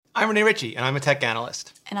I'm Renee Ritchie, and I'm a tech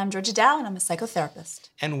analyst. And I'm Georgia Dow, and I'm a psychotherapist.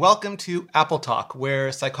 And welcome to Apple Talk,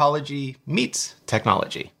 where psychology meets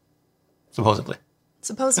technology, supposedly.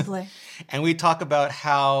 Supposedly. And we talk about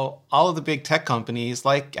how all of the big tech companies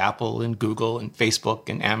like Apple and Google and Facebook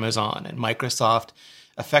and Amazon and Microsoft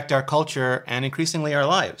affect our culture and increasingly our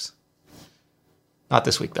lives. Not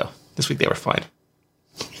this week, though. This week they were fine.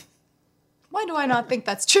 Why do I not think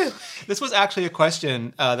that's true? This was actually a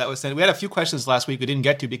question that was sent. We had a few questions last week we didn't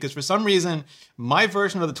get to because for some reason, my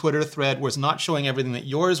version of the Twitter thread was not showing everything that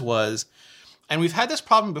yours was. And we've had this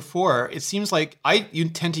problem before. It seems like you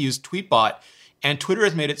tend to use Tweetbot, and Twitter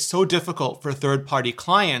has made it so difficult for third-party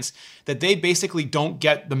clients that they basically don't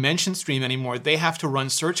get the mention stream anymore. They have to run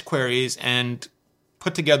search queries and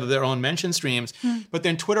put together their own mention streams. But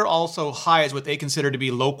then Twitter also hides what they consider to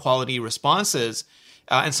be low-quality responses.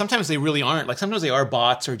 And sometimes they really aren't. Like sometimes they are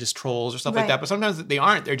bots or just trolls or stuff like that. But sometimes they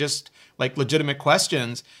aren't. They're just like legitimate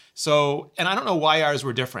questions. So, and I don't know why ours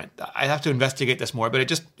were different. I have to investigate this more. But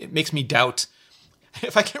it makes me doubt.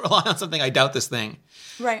 If I can't rely on something, I doubt this thing.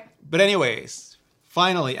 Right. But anyways,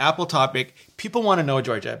 finally, Apple topic. People want to know,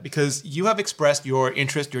 Georgia, because you have expressed your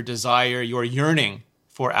interest, your desire, your yearning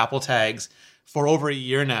for Apple tags for over a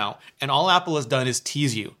year now. And all Apple has done is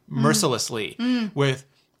tease you mercilessly with...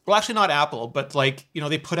 Well, actually not Apple, but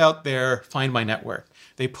they put out their Find My Network.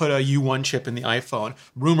 They put a U1 chip in the iPhone.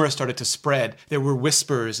 Rumors started to spread. There were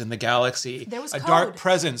whispers in the galaxy. There was a code. Dark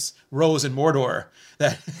presence rose in Mordor.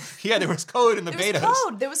 There was code in the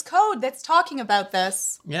betas. There was code that's talking about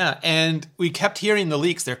this. Yeah, and we kept hearing the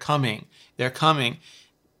leaks. They're coming.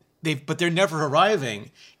 But they're never arriving.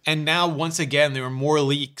 And now, once again, there are more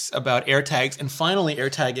leaks about AirTags and finally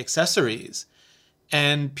AirTag accessories.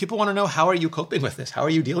 And people want to know, how are you coping with this? How are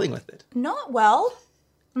you dealing with it? Not well.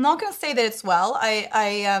 I'm not going to say that it's well.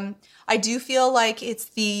 I do feel like it's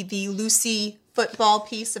the Lucy football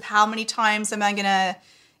piece of how many times am I going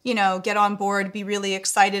to, get on board, be really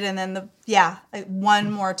excited, and then one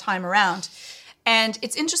more time around. And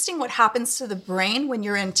it's interesting what happens to the brain when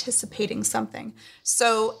you're anticipating something.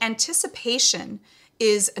 So anticipation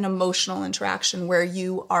is an emotional interaction where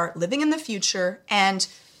you are living in the future, and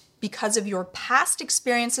because of your past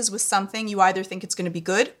experiences with something, you either think it's going to be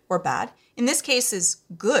good or bad. In this case, is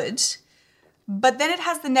good, but then it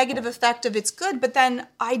has the negative effect of it's good, but then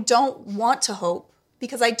I don't want to hope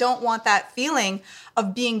because I don't want that feeling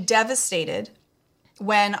of being devastated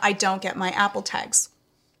when I don't get my Apple tags.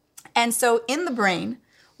 And so in the brain,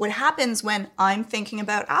 what happens when I'm thinking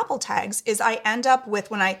about Apple tags is I end up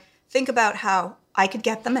with, when I think about how I could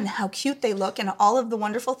get them and how cute they look and all of the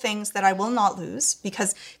wonderful things that I will not lose,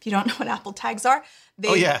 because if you don't know what Apple tags are,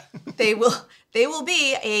 they will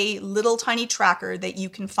be a little tiny tracker that you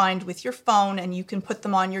can find with your phone, and you can put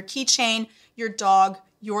them on your keychain, your dog,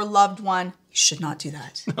 your loved one. You should not do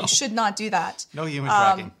that. No. You should not do that. No human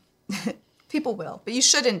tracking. People will, but you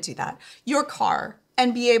shouldn't do that. Your car,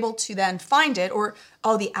 and be able to then find it, or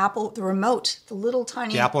the remote, the little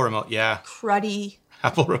tiny... The Apple remote, yeah. Cruddy...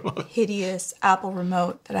 Apple remote. Hideous Apple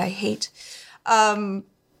remote that I hate.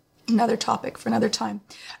 Another topic for another time.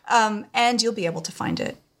 And you'll be able to find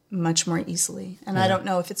it much more easily. And I don't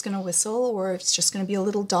know if it's going to whistle or if it's just going to be a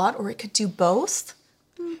little dot, or it could do both.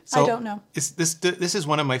 I don't know. This is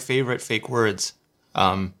one of my favorite fake words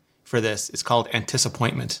for this. It's called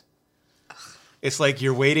anticipantment. It's like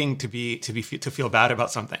you're waiting to feel bad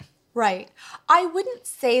about something. Right. I wouldn't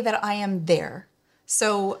say that I am there.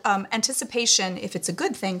 So anticipation, if it's a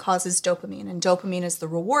good thing, causes dopamine. And dopamine is the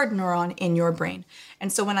reward neuron in your brain.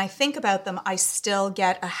 And so when I think about them, I still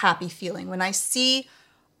get a happy feeling. When I see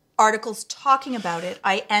articles talking about it,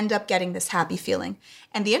 I end up getting this happy feeling.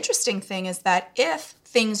 And the interesting thing is that if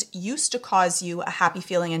things used to cause you a happy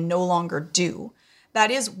feeling and no longer do, that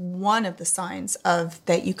is one of the signs of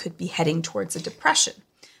that you could be heading towards a depression.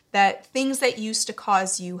 That things that used to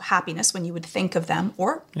cause you happiness when you would think of them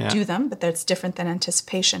or do them, but that's different than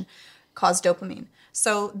anticipation, cause dopamine.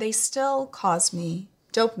 So they still cause me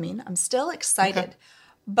dopamine. I'm still excited.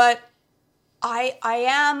 But I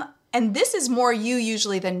am, and this is more you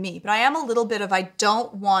usually than me, but I am a little bit of, I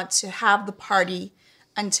don't want to have the party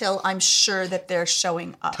until I'm sure that they're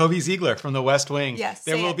showing up. Toby Ziegler from The West Wing. Yes.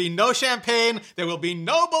 There will be no champagne. There will be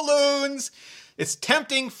no balloons. It's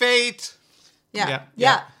tempting fate. Yeah.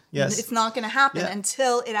 Yes. It's not going to happen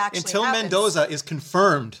until it actually happens. Mendoza is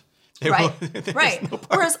confirmed. Right. No.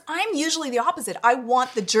 Whereas I'm usually the opposite. I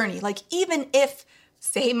want the journey. Like even if,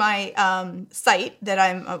 say, my site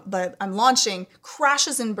that I'm launching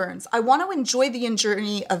crashes and burns, I want to enjoy the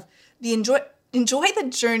journey of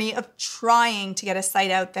trying to get a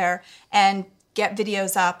site out there and get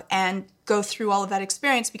videos up and go through all of that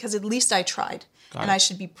experience, because at least I tried. Got and it. I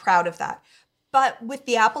should be proud of that. But with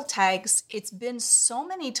the Apple tags, it's been so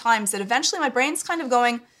many times that eventually my brain's kind of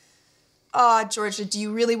going, Georgia, do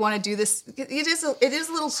you really want to do this? It is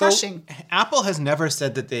a little crushing. Apple has never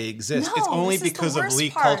said that they exist. No, it's only this is the because of worst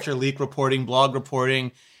leak part. culture, leak reporting, blog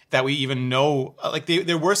reporting that we even know. Like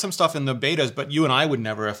there were some stuff in the betas, but you and I would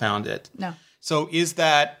never have found it. No. So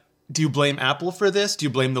do you blame Apple for this? Do you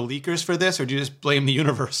blame the leakers for this? Or do you just blame the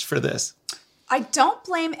universe for this? I don't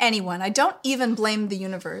blame anyone. I don't even blame the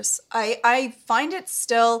universe. I find it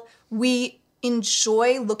still, we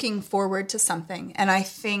enjoy looking forward to something. And I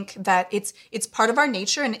think that it's part of our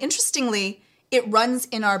nature. And interestingly, it runs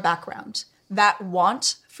in our background. That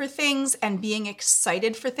want for things and being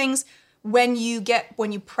excited for things, when you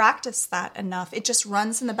practice that enough, it just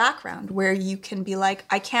runs in the background where you can be like,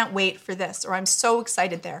 I can't wait for this, or I'm so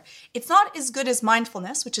excited there. It's not as good as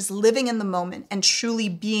mindfulness, which is living in the moment and truly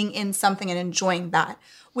being in something and enjoying that,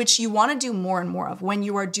 which you want to do more and more of. When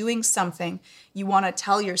you are doing something, you want to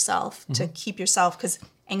tell yourself to keep yourself, because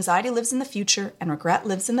anxiety lives in the future and regret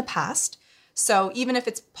lives in the past. So even if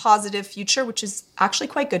it's positive future, which is actually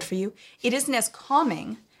quite good for you, it isn't as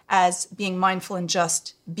calming as being mindful and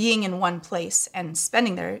just being in one place and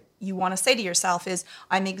spending there. You want to say to yourself is,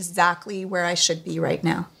 I'm exactly where I should be right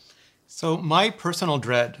now. So my personal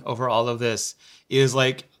dread over all of this is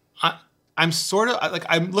like, I'm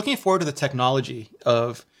looking forward to the technology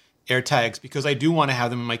of AirTags because I do want to have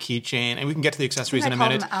them in my keychain, and we can get to the accessories in a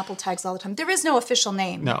minute. I call them Apple tags all the time. There is no official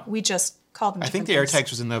name. No. We just call them I think different the things. AirTags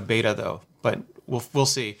was in the beta though, but we'll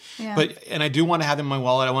see. Yeah. And I do want to have them in my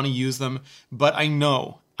wallet. I want to use them, but I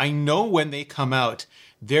know when they come out,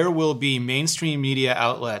 there will be mainstream media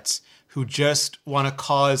outlets who just want to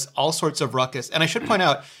cause all sorts of ruckus. And I should point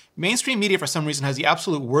out, mainstream media, for some reason, has the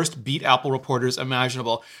absolute worst beat Apple reporters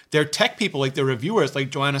imaginable. They're tech people, like the reviewers, like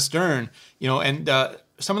Joanna Stern, and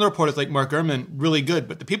some of the reporters, like Mark Gurman, really good.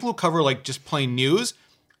 But the people who cover like just plain news,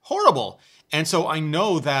 horrible. And so I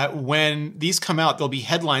know that when these come out, there'll be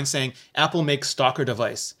headlines saying Apple makes stalker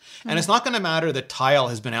device. And it's not going to matter that Tile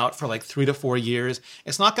has been out for like 3 to 4 years.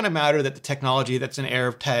 It's not going to matter that the technology that's in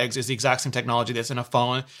AirTags is the exact same technology that's in a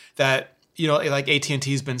phone, that like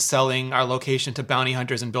AT&T's been selling our location to bounty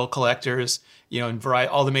hunters and bill collectors, and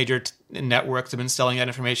all the major networks have been selling that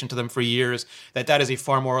information to them for years, that is a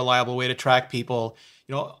far more reliable way to track people.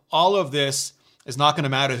 All of this is not going to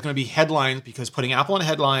matter. It's going to be headlines because putting Apple in a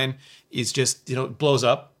headline is just, blows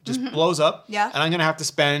up, blows up. Yeah. And I'm going to have to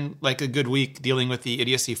spend like a good week dealing with the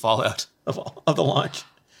idiocy fallout of the launch.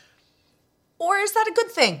 Or is that a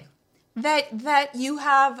good thing? That you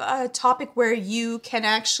have a topic where you can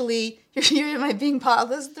actually, am I being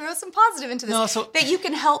positive? Throw some positive into this. No, that you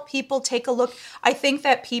can help people take a look. I think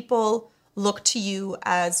that people look to you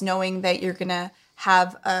as knowing that you're going to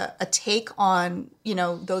have a take on,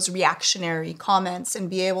 those reactionary comments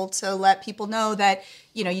and be able to let people know that,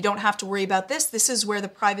 you don't have to worry about this. This is where the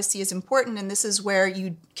privacy is important, and this is where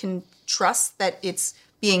you can trust that it's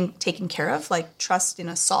being taken care of, like trust in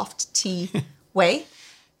a soft T way.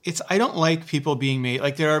 I don't like people being made,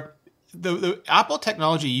 like the Apple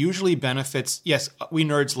technology usually benefits, yes, we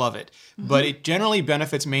nerds love it, but it generally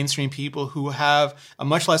benefits mainstream people who have a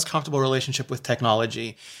much less comfortable relationship with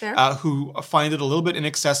technology, who find it a little bit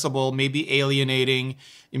inaccessible, maybe alienating,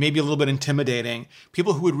 maybe a little bit intimidating,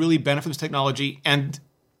 people who would really benefit from this technology. And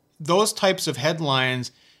those types of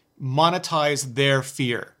headlines monetize their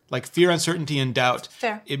fear. Like fear, uncertainty, and doubt.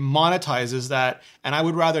 Fair. It monetizes that, and I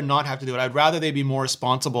would rather not have to do it. I'd rather they be more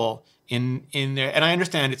responsible in there. And I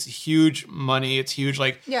understand it's huge money. It's huge, Yeah,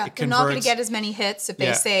 it they're converts. not going to get as many hits if they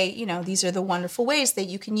Yeah. say, these are the wonderful ways that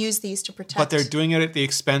you can use these to protect. But they're doing it at the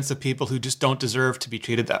expense of people who just don't deserve to be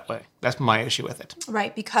treated that way. That's my issue with it.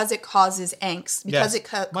 Right, because it causes angst. Because it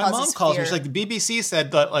causes My mom calls fear. me. She's like, the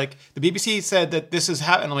BBC said that this has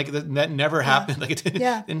happened. Like that never happened. Like it didn't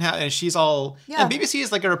happen. And she's all. Yeah. And BBC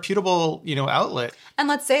is like a reputable, outlet. And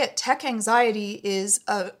let's say it, tech anxiety is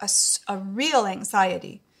a real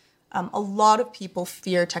anxiety. A lot of people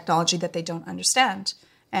fear technology that they don't understand.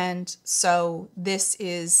 And so this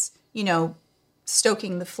is,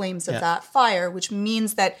 stoking the flames of that fire, which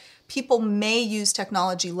means that people may use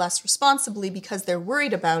technology less responsibly because they're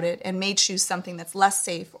worried about it and may choose something that's less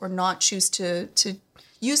safe or not choose to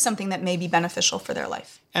use something that may be beneficial for their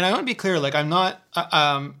life. And I want to be clear, like I'm not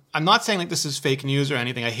saying like this is fake news or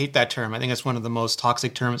anything. I hate that term. I think it's one of the most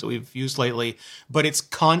toxic terms that we've used lately, but it's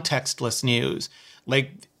contextless news.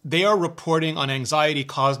 Like they are reporting on anxiety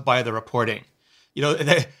caused by the reporting.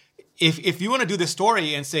 If you want to do this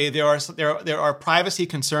story and say there are privacy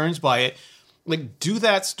concerns by it, like do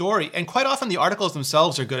that story. And quite often the articles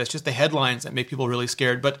themselves are good. It's just the headlines that make people really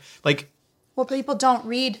scared. But like, Well, people don't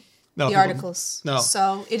read No, the people- articles. no.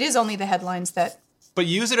 So it is only the headlines that. But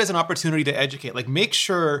use it as an opportunity to educate. Like, make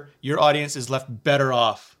sure your audience is left better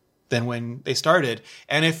off than when they started.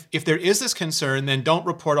 And if there is this concern, then don't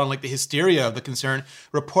report on like the hysteria of the concern.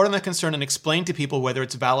 Report on the concern and explain to people whether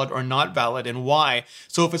it's valid or not valid and why.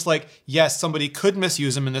 So if it's like, yes, somebody could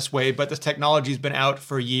misuse them in this way, but this technology's been out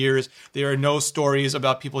for years. There are no stories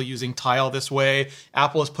about people using tile this way.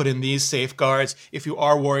 Apple has put in these safeguards. If you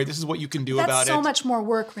are worried, this is what you can do about That's it. so much more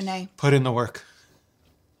work, Renee. Put in the work.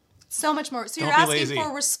 So much more. So you're Don't be asking lazy.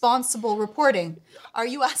 for responsible reporting. Are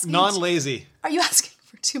you asking? Non-lazy. Are you asking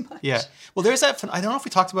for too much? Yeah. Well, there's that. I don't know if we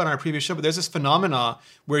talked about it on our previous show, but there's this phenomena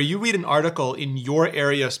where you read an article in your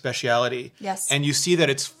area of speciality. Yes. And you see that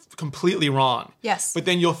it's completely wrong. Yes. But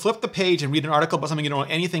then you'll flip the page and read an article about something you don't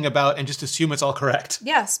know anything about and just assume it's all correct.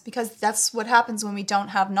 Yes, because that's what happens when we don't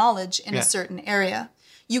have knowledge in Yeah. a certain area.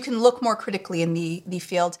 You can look more critically in the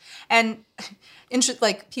field. And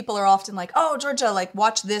like people are often like, oh, Georgia, like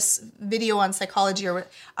watch this video on psychology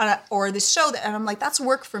or this show. And I'm like, that's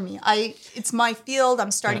work for me. It's my field.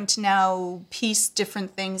 I'm starting to now piece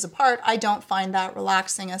different things apart. I don't find that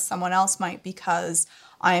relaxing as someone else might because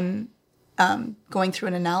I'm going through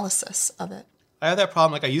an analysis of it. I have that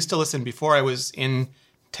problem. Like, I used to listen before I was in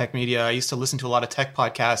tech media. I used to listen to a lot of tech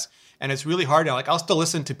podcasts. And it's really hard now. Like, I'll still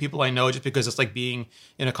listen to people I know just because it's like being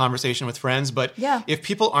in a conversation with friends. But Yeah. if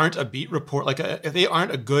people aren't a beat report, like if they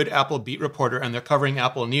aren't a good Apple beat reporter and they're covering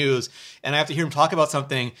Apple News, and I have to hear them talk about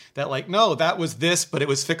something that like, no, that was this, but it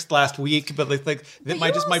was fixed last week. But like that But my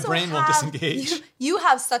you just my also brain won't have- disengage. You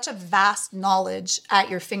have such a vast knowledge at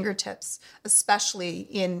your fingertips, especially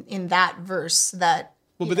in that verse that.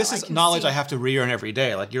 Well, you but this know, is can knowledge see. I have to re-earn every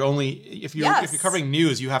day. Like, you're only if you're Yes. covering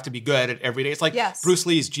news, you have to be good at it every day. It's like Yes. Bruce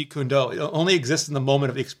Lee's Jeet Kune Do. It only exists in the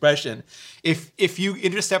moment of the expression. If you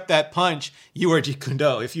intercept that punch, you are Jeet Kune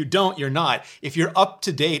Do. If you don't, you're not. If you're up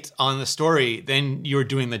to date on the story, then you're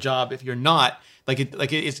doing the job. If you're not,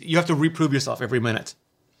 you have to reprove yourself every minute.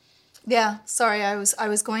 Yeah, sorry, I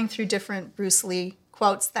was going through different Bruce Lee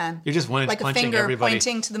quotes then. You're just one inch like a punching finger everybody.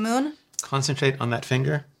 pointing to the moon. Concentrate on that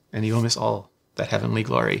finger, and you'll miss all that heavenly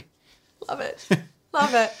glory. Love it,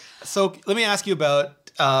 love it. So let me ask you about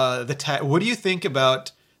the tag. What do you think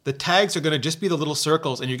about the tags? Are going to just be the little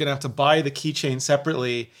circles, and you're going to have to buy the keychain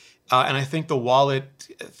separately, and I think the wallet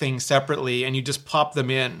thing separately, and you just pop them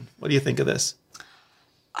in. What do you think of this?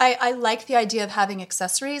 I like the idea of having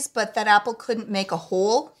accessories, but that Apple couldn't make a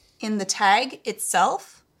hole in the tag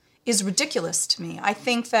itself is ridiculous to me. I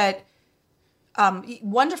think that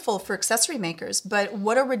wonderful for accessory makers, but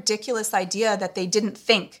what a ridiculous idea that they didn't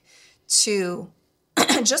think to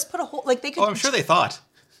just put a hole. Like they could. Oh, I'm sure they thought.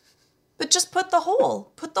 But just put the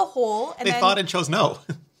hole. Put the hole. And They then, thought and chose no.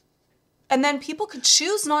 And then people could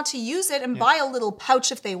choose not to use it and buy a little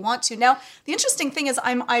pouch if they want to. Now, the interesting thing is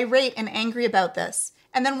I'm irate and angry about this.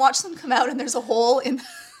 And then watch them come out and there's a hole in...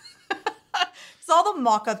 It's all the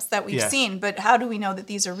mock-ups that we've Yes. seen, but how do we know that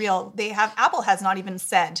these are real? Apple has not even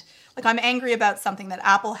said. Like, I'm angry about something that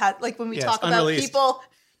Apple had... Like, when we Yes, talk about unreleased. people...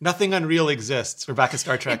 Nothing unreal exists. We're back at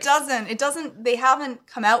Star Trek. It doesn't, they haven't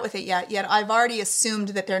come out with it yet I've already assumed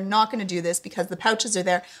that they're not going to do this because the pouches are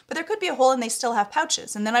there, but there could be a hole and they still have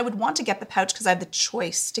pouches. And then I would want to get the pouch because I have the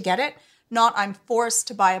choice to get it, not I'm forced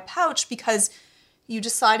to buy a pouch because you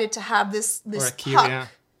decided to have this Or a key, puck,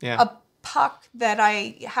 yeah. a puck that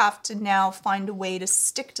I have to now find a way to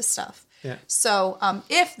stick to stuff. Yeah. So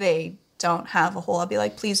if they don't have a hole, I'll be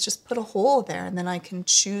like, please just put a hole there and then I can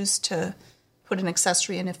choose to put an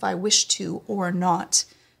accessory in if I wish to or not.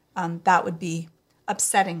 That would be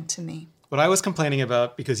upsetting to me. What I was complaining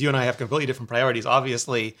about, because you and I have completely different priorities,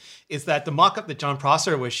 obviously, is that the mock-up that John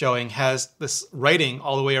Prosser was showing has this writing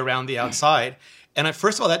all the way around the outside. And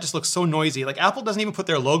first of all, that just looks so noisy. Like, Apple doesn't even put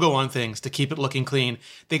their logo on things to keep it looking clean.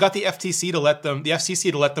 They got the FCC to let them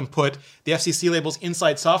put the FCC labels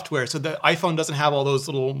inside software, so the iPhone doesn't have all those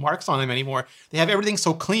little marks on them anymore. They have everything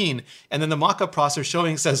so clean. And then the mock-up Prosser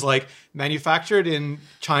showing says, like, manufactured in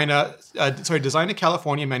China, designed in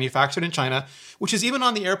California, manufactured in China, which is even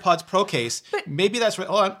on the AirPods Pro case. But- maybe that's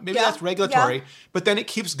that's regulatory, yeah. but then it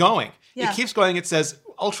keeps going. Yeah. It keeps going. It says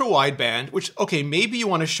ultra wideband, which, okay, maybe you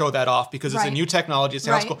want to show that off because it's a Right. new technology. It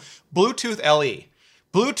sounds Right. cool. Bluetooth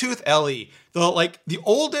LE, the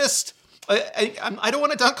oldest. I don't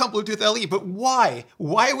want to dunk on Bluetooth LE, but why?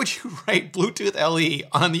 Why would you write Bluetooth LE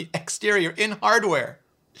on the exterior in hardware?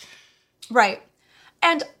 Right.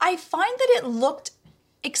 And I find that it looked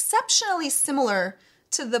exceptionally similar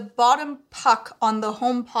to the bottom puck on the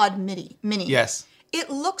HomePod Mini. Yes. It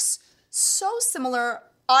looks so similar.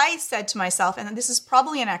 I said to myself, and this is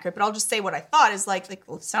probably inaccurate, but I'll just say what I thought is well,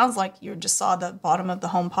 it sounds like you just saw the bottom of the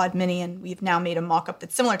HomePod Mini, and we've now made a mock-up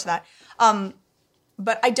that's similar to that.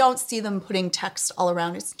 But I don't see them putting text all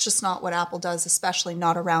around. It's just not what Apple does, especially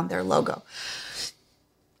not around their logo.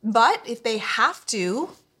 But if they have to,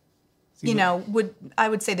 I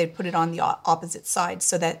would say they'd put it on the opposite side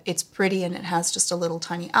so that it's pretty and it has just a little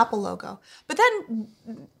tiny Apple logo. But then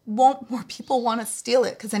won't more people want to steal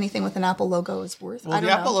it because anything with an Apple logo is worth? Well, the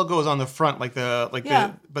Apple logo is on the front,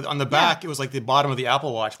 but on the back it was like the bottom of the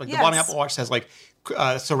Apple Watch. Like the bottom Apple Watch has like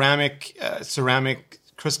ceramic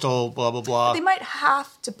crystal, blah blah blah. But they might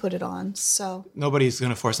have to put it on, so nobody's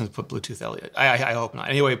going to force them to put Bluetooth LE. I hope not.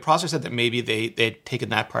 Anyway, Prosser said that maybe they'd taken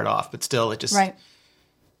that part off, but still, it just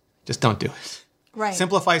just don't do it. Right.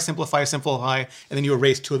 Simplify, and then you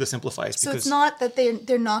erase two of the simplifies. So it's not that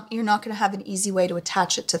you're not going to have an easy way to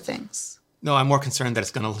attach it to things. No, I'm more concerned that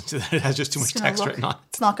that it has just too much text written on it.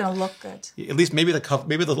 It's not going to look good. At least maybe the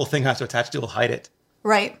little thing I have to attach to will hide it.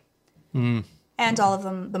 Right. And all of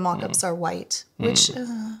them, the mock-ups are white, which,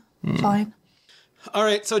 fine. All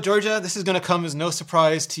right, so Georgia, this is going to come as no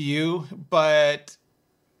surprise to you, but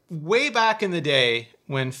way back in the day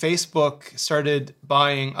when Facebook started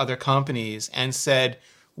buying other companies and said,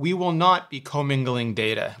 we will not be commingling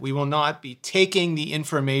data. We will not be taking the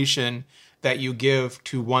information that you give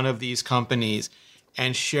to one of these companies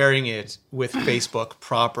and sharing it with Facebook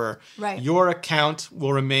proper. Right. Your account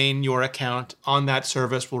will remain your account. On that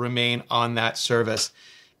service will remain on that service.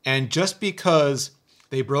 And just because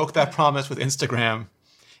they broke that promise with Instagram,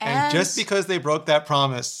 and just because they broke that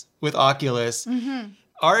promise with Oculus,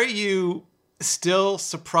 are you still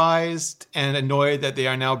surprised and annoyed that they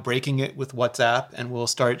are now breaking it with WhatsApp and will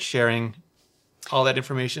start sharing all that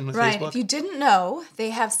information with Facebook? If you didn't know,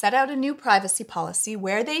 they have set out a new privacy policy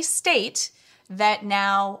where they state that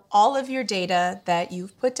now all of your data that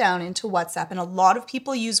you've put down into WhatsApp, and a lot of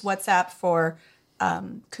people use WhatsApp for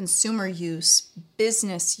consumer use,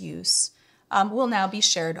 business use, will now be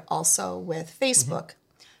shared also with Facebook.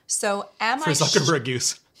 So for Zuckerberg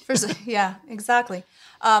use. Yeah, exactly.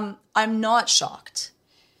 I'm not shocked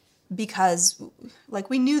because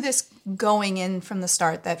we knew this going in from the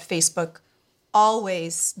start that Facebook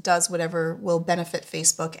always does whatever will benefit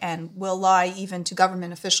Facebook and will lie even to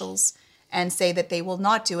government officials and say that they will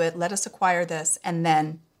not do it, let us acquire this, and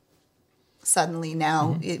then suddenly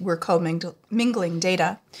now we're co-mingling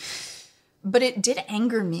data. But it did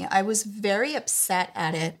anger me. I was very upset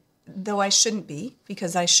at it, though I shouldn't be,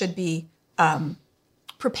 because I should be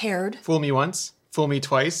prepared. Fool me once, fool me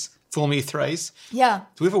twice, fool me thrice. Yeah.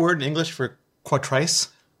 Do we have a word in English for quatrice?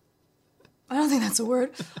 I don't think that's a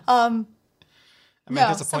word.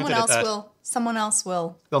 Someone else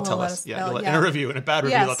will. They'll tell us. In a review, in a bad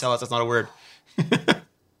review, they'll tell us that's not a word.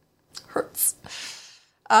 Hurts.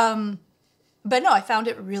 But no, I found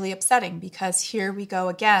it really upsetting because here we go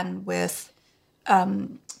again with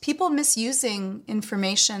people misusing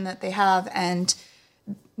information that they have, and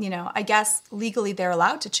I guess legally they're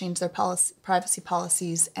allowed to change their privacy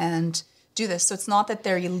policies and do this. So it's not that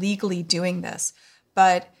they're illegally doing this,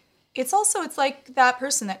 but it's like that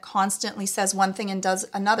person that constantly says one thing and does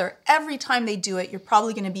another. Every time they do it, you're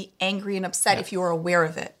probably going to be angry and upset if you're aware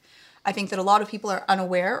of it. I think that a lot of people are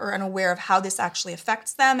unaware of how this actually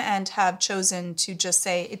affects them and have chosen to just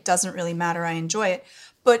say, it doesn't really matter, I enjoy it.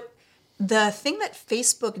 But the thing that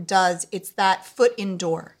Facebook does, it's that foot in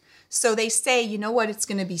door. So they say, you know what, it's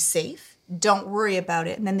going to be safe. Don't worry about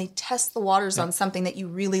it. And then they test the waters on something that you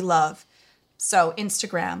really love. So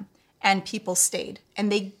Instagram. And people stayed,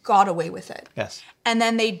 and they got away with it. Yes. And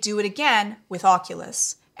then they do it again with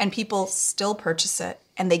Oculus, and people still purchase it,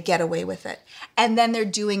 and they get away with it. And then they're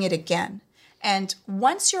doing it again. And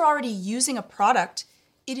once you're already using a product,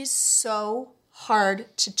 it is so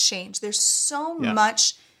hard to change. There's so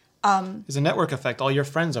much. There's a network effect. All your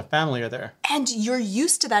friends or family are there. And you're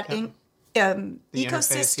used to that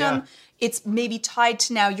ecosystem. It's maybe tied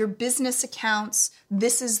to now your business accounts.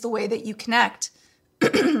 This is the way that you connect.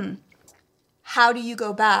 How do you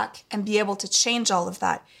go back and be able to change all of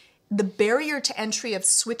that? The barrier to entry of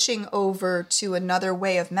switching over to another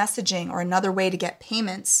way of messaging or another way to get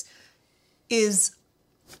payments is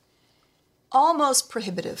almost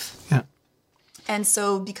prohibitive. Yeah. And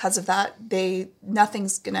so because of that,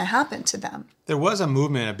 nothing's going to happen to them. There was a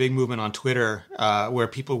big movement on Twitter where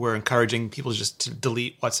people were encouraging people just to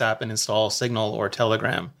delete WhatsApp and install Signal or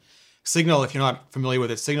Telegram. Signal, if you're not familiar with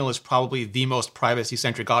it, Signal is probably the most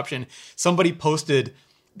privacy-centric option. Somebody posted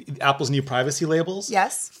Apple's new privacy labels.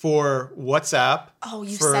 Yes. For WhatsApp. Oh,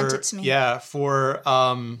 you sent it to me. Yeah, for,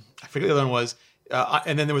 I forget what the other one was.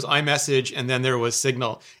 and then there was iMessage, and then there was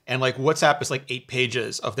Signal. And like WhatsApp is like 8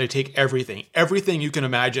 pages of they take everything you can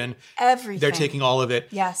imagine. Everything. They're taking all of it.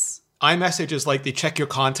 Yes. iMessage is like they check your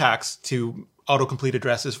contacts to autocomplete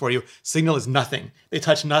addresses for you. Signal is nothing. They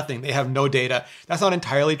touch nothing. They have no data. That's not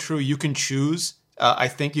entirely true. You can choose. I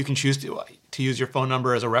think you can choose to use your phone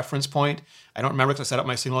number as a reference point. I don't remember because I set up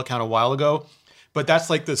my Signal account a while ago. But that's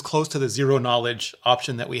like this close to the zero knowledge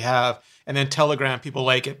option that we have. And then Telegram, people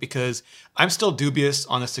like it because I'm still dubious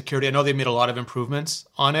on the security. I know they made a lot of improvements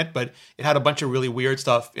on it, but it had a bunch of really weird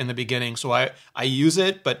stuff in the beginning. So I use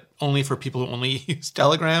it, but only for people who only use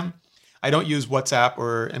Telegram. I don't use WhatsApp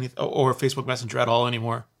or Facebook Messenger at all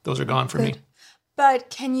anymore. Those are gone for me. But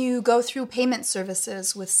can you go through payment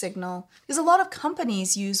services with Signal? Because a lot of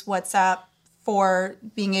companies use WhatsApp for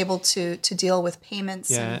being able to deal with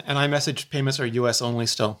payments. Yeah, and iMessage payments are US only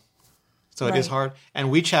still. So it is hard. And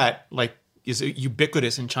WeChat is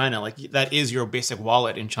ubiquitous in China. Like that is your basic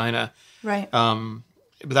wallet in China. Right. But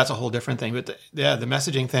that's a whole different thing. But the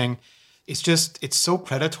messaging thing, it's so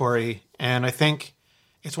predatory. And I think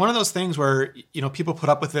it's one of those things where, people put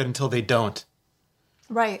up with it until they don't.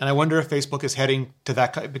 Right. And I wonder if Facebook is heading to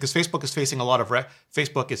that, because Facebook is facing a lot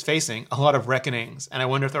of reckonings, and I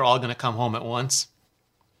wonder if they're all going to come home at once.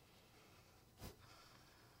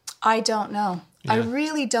 I don't know. Yeah. I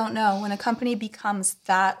really don't know. When a company becomes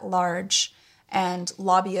that large and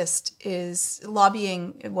lobbyist is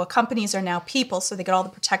lobbying, well, companies are now people, so they get all the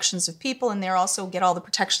protections of people, and they also get all the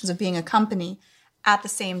protections of being a company at the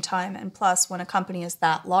same time. And plus, when a company is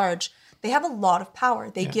that large, they have a lot of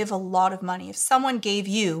power. They give a lot of money. If someone gave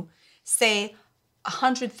you, say,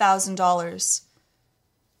 $100,000,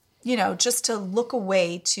 just to look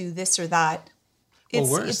away to this or that,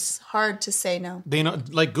 it's hard to say no. They know,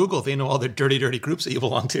 like Google, they know all the dirty, dirty groups that you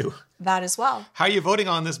belong to. That as well. How are you voting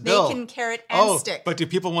on this bill? They can carrot and stick. But do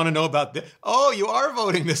people want to know about this? Oh, you are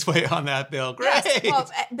voting this way on that bill. Great. Yes, well,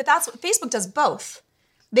 but that's what Facebook does both.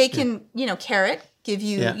 They can, carrot, give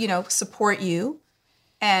you, support you,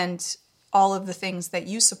 and all of the things that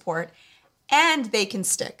you support, and they can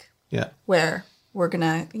stick. Yeah. Where we're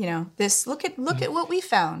gonna, look at what we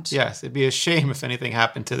found. Yes, it'd be a shame if anything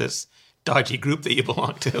happened to this dodgy group that you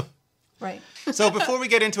belong to. Right. So before we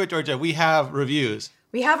get into it, Georgia, we have reviews.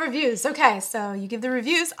 We have reviews. Okay, so you give the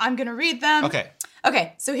reviews. I'm gonna read them.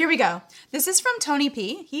 Okay, so here we go. This is from Tony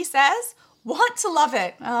P. He says, "Want to love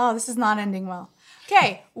it." Oh, this is not ending well.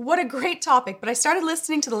 Okay, what a great topic, but I started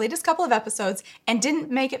listening to the latest couple of episodes and didn't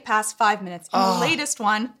make it past 5 minutes. And the latest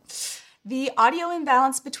one, the audio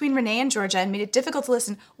imbalance between Renee and Georgia and made it difficult to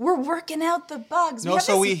listen. We're working out the bugs. No,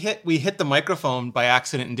 we hit the microphone by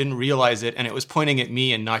accident and didn't realize it, and it was pointing at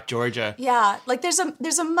me and not Georgia. Yeah, like there's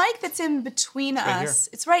a mic that's in between us.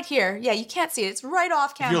 It's right here. Yeah, you can't see it. It's right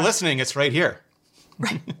off camera. If you're listening, it's right here.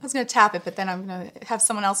 Right. I was going to tap it, but then I'm going to have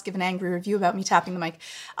someone else give an angry review about me tapping the mic.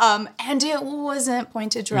 And it wasn't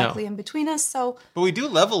pointed directly in between us, so... But we do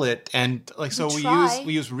level it, and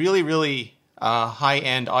we use really, really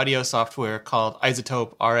high-end audio software called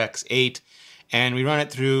iZotope RX8, and we run it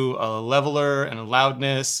through a leveler and a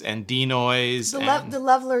loudness and denoise. The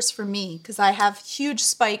leveler's for me, because I have huge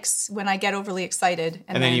spikes when I get overly excited.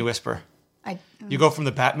 And then you whisper. You go from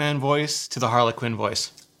the Batman voice to the Harley Quinn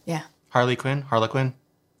voice. Yeah. Harley Quinn?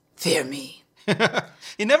 Fear me.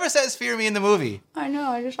 He never says fear me in the movie. I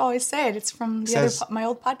know, I just always say it. It's from my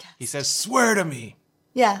old podcast. He says, swear to me.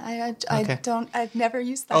 Yeah, I've never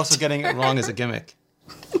used that. Oh, so getting it wrong is a gimmick.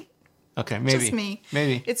 Okay, maybe. Just me.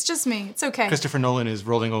 Maybe. It's just me. It's okay. Christopher Nolan is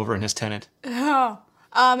rolling over in his Tenet. Oh.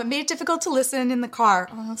 It made it difficult to listen in the car.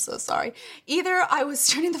 Oh, I'm so sorry. Either I was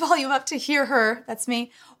turning the volume up to hear her, that's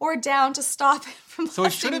me, or down to stop it from So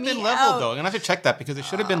it should have been leveled, though. I'm going to have to check that because it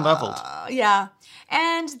should have been leveled. Yeah.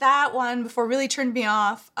 And that one, before really turned me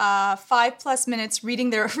off, 5+ minutes reading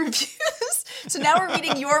their reviews. So now we're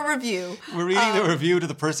reading your review. We're reading the review to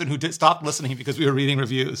the person who stopped listening because we were reading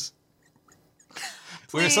reviews.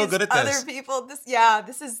 We're so good at this. Other people,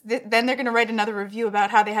 then they're going to write another review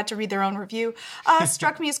about how they had to read their own review.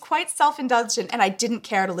 Struck me as quite self-indulgent, and I didn't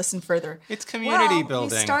care to listen further. It's community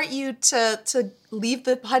building. We start you to leave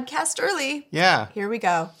the podcast early. Yeah. Here we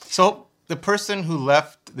go. So the person who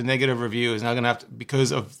left the negative review is now going to have to,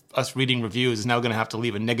 because of us reading reviews, is now going to have to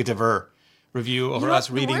leave a negativer review over us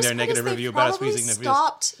reading their negative review about us reading the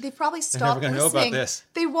reviews. They probably stopped. They're never going to know listening. about this.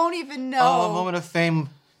 They won't even know. Oh, a moment of fame.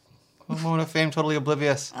 Totally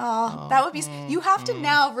oblivious. Oh, that would be... You have to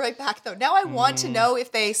now write back, though. Now I want to know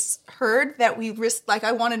if they heard that we risked... Like,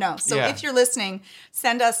 I want to know. So if you're listening,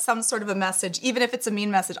 send us some sort of a message, even if it's a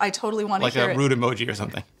mean message. I totally want to hear it. Like a rude emoji or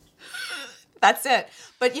something. That's it.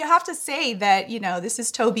 But you have to say that, this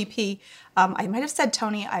is Toby P. I might have said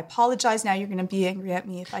Tony. I apologize. Now you're going to be angry at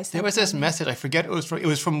me if I say There was this message, I forget, it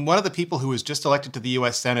was from one of the people who was just elected to the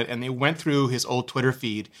U.S. Senate, and they went through his old Twitter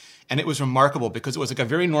feed, and it was remarkable because it was like a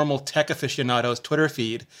very normal tech aficionado's Twitter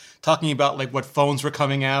feed talking about like what phones were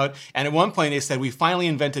coming out. And at one point they said, we finally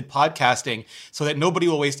invented podcasting so that nobody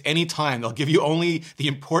will waste any time. They'll give you only the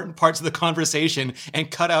important parts of the conversation and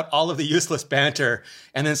cut out all of the useless banter.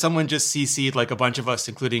 And then someone just CC'd like a bunch of us,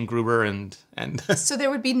 including Gruber and So there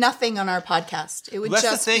would be nothing on our podcast. It would That's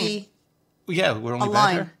just the thing. be yeah, we're only a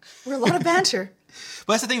banter. line. We're a lot of banter.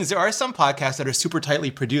 But that's the thing is there are some podcasts that are super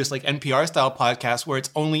tightly produced, like NPR-style podcasts, where it's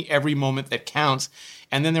only every moment that counts.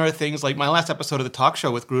 And then there are things like my last episode of the talk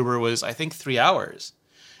show with Gruber was, I think, 3 hours.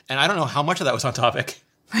 And I don't know how much of that was on topic.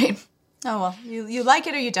 Right. Oh, well, you like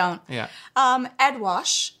it or you don't. Yeah. Ed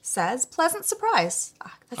Wash says, pleasant surprise.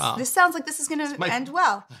 This sounds like this is going to end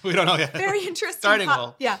well. We don't know yet. Very interesting. Starting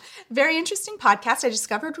well. Yeah. Very interesting podcast. I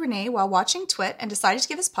discovered Renee while watching Twit and decided to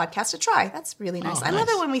give his podcast a try. That's really nice. I love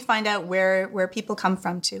it when we find out where people come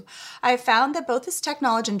from, too. I have found that both his tech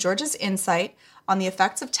knowledge and George's insight on the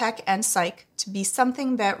effects of tech and psych to be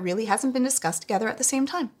something that really hasn't been discussed together at the same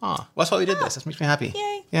time. Oh, well, that's why we did this. This makes me happy.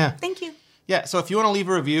 Yay. Yeah. Thank you. Yeah, so if you want to leave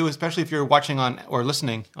a review, especially if you're watching on or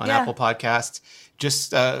listening on Apple Podcasts,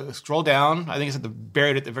 just scroll down. I think it's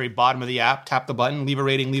buried at the very bottom of the app. Tap the button, leave a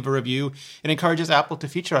rating, leave a review. It encourages Apple to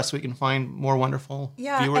feature us so we can find more wonderful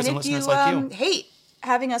viewers and listeners like you. Hate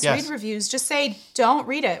having us read reviews, just say don't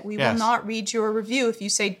read it. We will not read your review. If you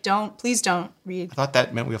say please don't read. I thought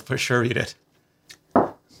that meant we'll for sure read it.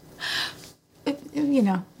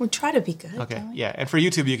 We'll try to be good. Okay, yeah. And for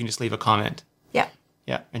YouTube, you can just leave a comment. Yeah.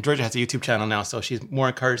 Yeah, and Georgia has a YouTube channel now, so she's more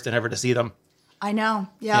encouraged than ever to see them. I know.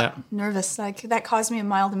 Yeah. Nervous. That caused me a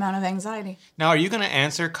mild amount of anxiety. Now, are you going to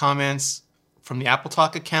answer comments from the Apple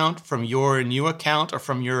Talk account, from your new account, or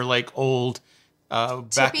from your old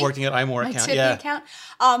back working at iMore account? Tippy account.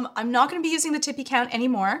 I'm not going to be using the Tippy account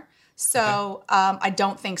anymore, so I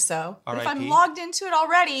don't think so. But if I'm logged into it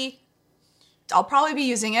already, I'll probably be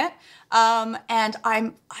using it. And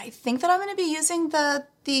I think that I'm going to be using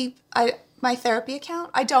my therapy account.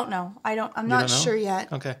 I don't know. I'm not sure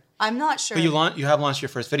yet. Okay. I'm not sure. But you have launched your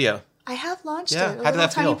first video. I have launched it. How did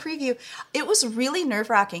that feel? Tiny preview. It was really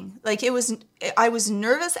nerve-wracking. I was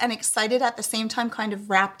nervous and excited at the same time, kind of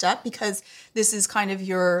wrapped up, because this is kind of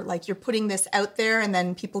you're putting this out there and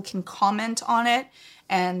then people can comment on it.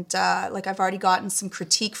 And I've already gotten some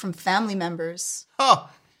critique from family members.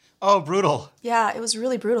 Oh, brutal. Yeah, it was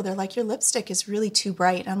really brutal. They're like, your lipstick is really too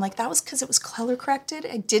bright. And I'm like, that was because it was color corrected.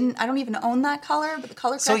 I don't even own that color, but the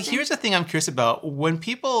color correcting. So here's the thing I'm curious about. When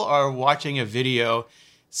people are watching a video,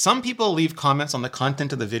 some people leave comments on the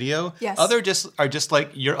content of the video. Yes. Others are just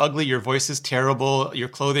like, you're ugly, your voice is terrible, your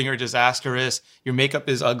clothing are disastrous, your makeup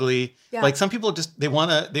is ugly. Yeah. Like some people just they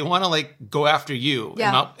wanna go after you and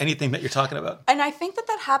not anything that you're talking about. And I think that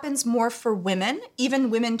happens more for women, even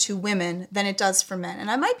women to women, than it does for men. And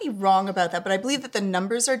I might be wrong about that, but I believe that the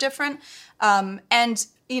numbers are different. And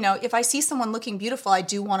if I see someone looking beautiful, I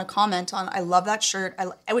do want to comment on, I love that shirt,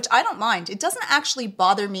 which I don't mind. It doesn't actually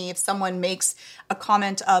bother me if someone makes a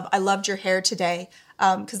comment of, I loved your hair today,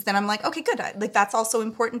 because then I'm like, okay, good. That's also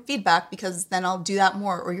important feedback, because then I'll do that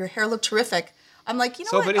more. Or your hair looked terrific. I'm like,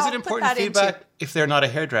 what? But is it important feedback if they're not a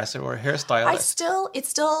hairdresser or a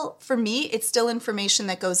hairstylist? For me, it's still information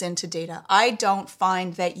that goes into data. I don't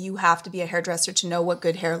find that you have to be a hairdresser to know what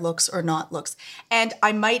good hair looks or not looks. And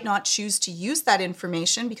I might not choose to use that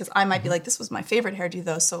information because I might be like, this was my favorite hairdo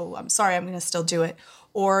though, so I'm sorry, I'm going to still do it.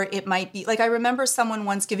 Or it might be, I remember someone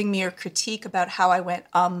once giving me a critique about how I went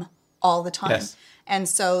all the time. Yes. And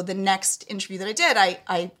so the next interview that I did,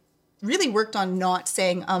 I really worked on not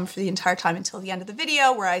saying for the entire time until the end of the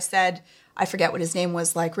video, where I said, I forget what his name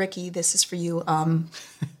was, Ricky, this is for you. And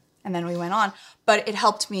then we went on. But it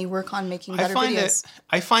helped me work on making better videos.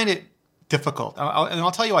 I find it difficult. And I'll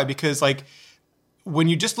tell you why. Because when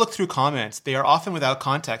you just look through comments, they are often without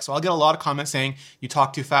context. So I'll get a lot of comments saying, you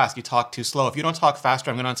talk too fast, you talk too slow. If you don't talk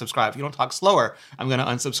faster, I'm going to unsubscribe. If you don't talk slower, I'm going to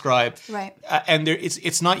unsubscribe. Right. And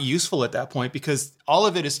it's not useful at that point because all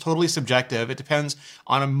of it is totally subjective. It depends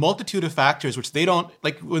on a multitude of factors, which they don't,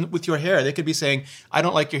 with your hair, they could be saying, I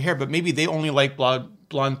don't like your hair, but maybe they only like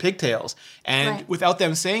blonde pigtails. And without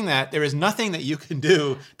them saying that, there is nothing that you can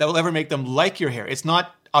do that will ever make them like your hair. It's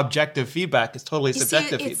not objective feedback, is totally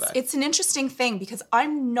subjective feedback. It's an interesting thing because I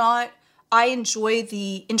enjoy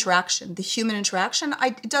the interaction, the human interaction.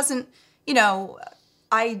 I'm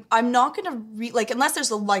not going to unless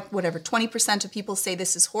there's 20% of people say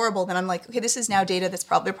this is horrible, then I'm like, okay, this is now data that's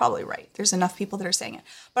probably right. There's enough people that are saying it.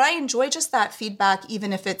 But I enjoy just that feedback,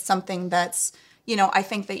 even if it's something that's, I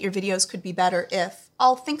think that your videos could be better if,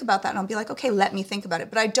 I'll think about that and I'll be like, okay, let me think about it.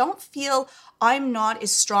 But I don't feel, I'm not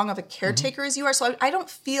as strong of a caretaker as you are. So I don't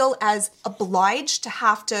feel as obliged to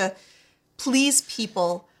have to please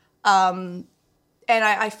people. And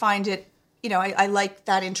I find it, I like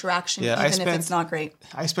that interaction, even if it's not great.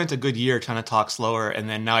 I spent a good year trying to talk slower, and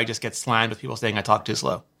then now I just get slammed with people saying I talk too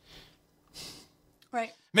slow.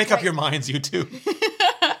 Right. Make up your minds, you two.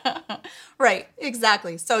 Right,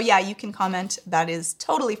 exactly. So yeah, you can comment. That is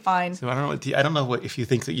totally fine. So I don't know if you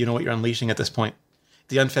think that you know what you're unleashing at this point.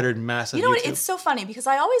 The unfettered mass of You know what? YouTube. It's so funny because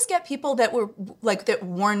I always get people that were like that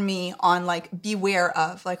warn me on like beware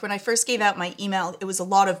of. Like when I first gave out my email, it was a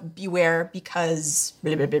lot of beware because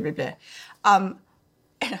blah, blah, blah, blah, blah.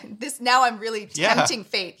 This now I'm really tempting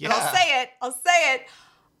fate. But I'll say it.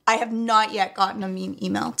 I have not yet gotten a mean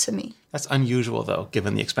email to me. That's unusual, though,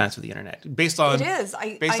 given the expanse of the internet. Based on it is.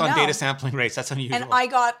 Based on data sampling rates, that's unusual. And I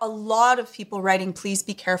got a lot of people writing, please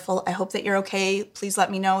be careful. I hope that you're okay. Please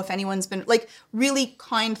let me know if anyone's been, like, really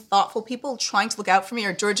kind, thoughtful people trying to look out for me.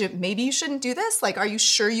 Or, Georgia, maybe you shouldn't do this. Like, are you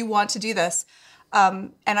sure you want to do this?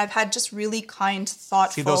 And I've had just really kind,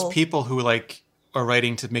 thoughtful... See, those people who, like, are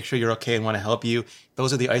writing to make sure you're okay and want to help you,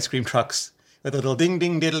 those are the ice cream trucks. With a little ding,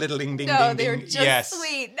 ding, diddle, little ding, ding, no, ding, they're ding. just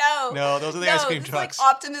sweet. No, those are the ice cream trucks. Like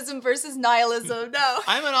optimism versus nihilism. No.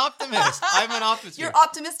 I'm an optimist. You're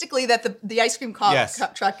optimistically that the ice cream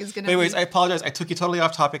truck is going to be... Anyways, I apologize. I took you totally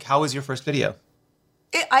off topic. How was your first video?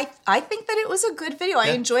 I think that it was a good video. I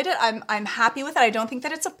enjoyed it. I'm happy with it. I don't think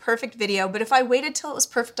that it's a perfect video, but if I waited till it was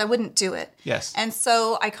perfect, I wouldn't do it. Yes. And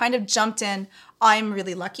so I kind of jumped in. I'm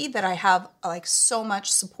really lucky that I have like so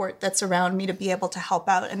much support that's around me to be able to help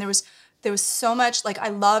out. And there was so much, like I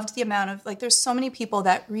loved the amount of, like there's so many people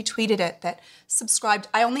that retweeted it, that subscribed.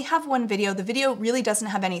 I only have one video. The video really doesn't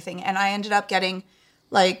have anything. And I ended up getting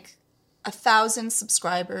like 1,000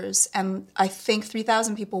 subscribers and I think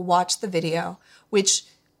 3,000 people watched the video, which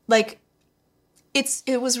like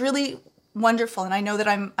it was really wonderful. And I know that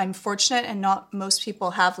I'm fortunate and not most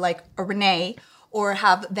people have like a Renee or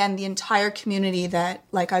have then the entire community that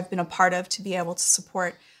like I've been a part of to be able to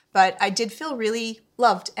support. But I did feel really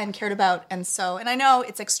loved and cared about. And I know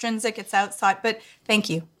it's extrinsic, it's outside, but thank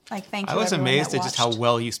you. Like, thank you. I was amazed at just how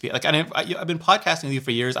well you speak. Like, and I've been podcasting with you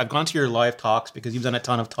for years. I've gone to your live talks because you've done a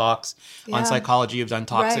ton of talks on psychology. You've done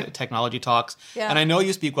talks, technology talks. Yeah. And I know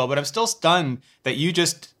you speak well, but I'm still stunned that you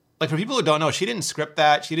just, like, for people who don't know, she didn't script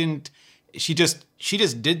that. She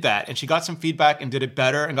just did that. And she got some feedback and did it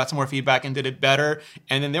better and got some more feedback and did it better.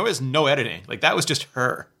 And then there was no editing. Like, that was just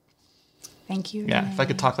her. Thank you. Yeah, Renee. if I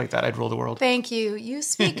could talk like that, I'd rule the world. Thank you. You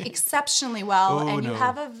speak exceptionally well, and you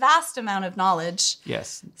have a vast amount of knowledge.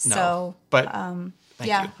 Yes. No. So, but thank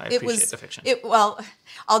you. I appreciate the fiction. Well,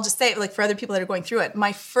 I'll just say, like for other people that are going through it,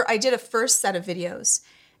 I did a first set of videos,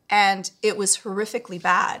 and it was horrifically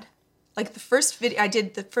bad. Like I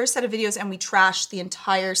did the first set of videos, and we trashed the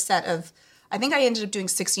entire set of. I think I ended up doing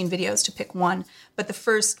 16 videos to pick one, but the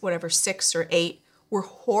first 6 or 8. Were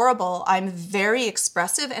horrible. I'm very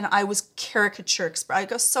expressive, and I was caricature. I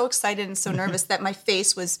got so excited and so nervous that my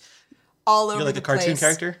face was all over the place. You're like a cartoon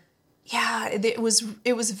character? Yeah, it was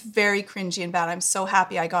very cringy and bad. I'm so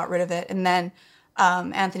happy I got rid of it. And then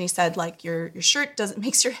Anthony said, like, your shirt this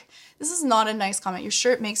is not a nice comment. Your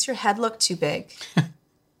shirt makes your head look too big.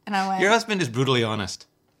 And I went, your husband is brutally honest.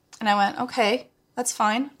 And I went, okay, that's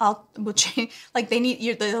fine. We'll change. Like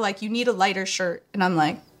they're like, you need a lighter shirt. And I'm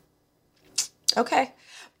like, okay.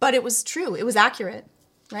 But it was true. It was accurate,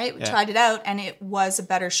 right? We tried it out, and it was a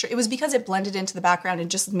better shirt. It was because it blended into the background and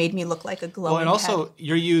just made me look like a glowing Well, and also, head.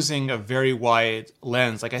 You're using a very wide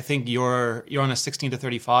lens. Like, I think you're on a 16 to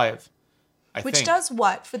 35, Which does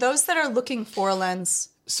what? For those that are looking for a lens.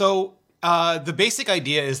 So, the basic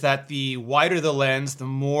idea is that the wider the lens, the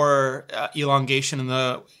more elongation and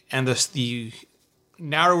the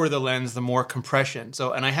narrower the lens, the more compression.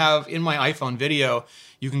 So, and I have in my iPhone video,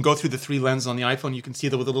 you can go through the 3 lenses on the iPhone. You can see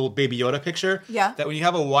with a little Baby Yoda picture. Yeah. That when you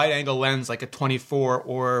have a wide angle lens, like a 24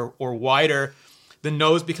 or wider, the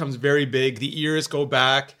nose becomes very big. The ears go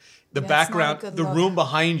back. The background, the room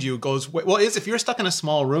behind you goes, well, if you're stuck in a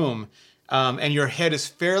small room, and your head is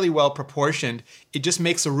fairly well proportioned, it just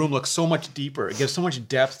makes the room look so much deeper. It gives so much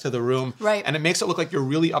depth to the room. Right. And it makes it look like you're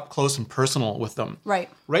really up close and personal with them. Right.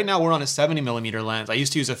 Right now, we're on a 70 millimeter lens. I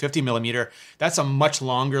used to use a 50 millimeter. That's a much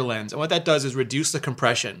longer lens. And what that does is reduce the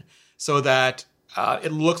compression so that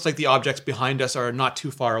it looks like the objects behind us are not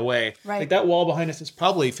too far away. Right. Like that wall behind us is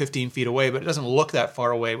probably 15 feet away, but it doesn't look that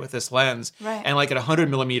far away with this lens. Right. And like at 100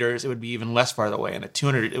 millimeters, it would be even less farther away. And at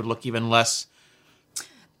 200, it would look even less.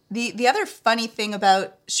 The other funny thing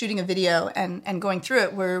about shooting a video and going through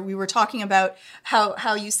it, where we were talking about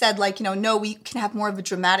how you said, like, no, we can have more of a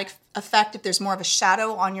dramatic effect if there's more of a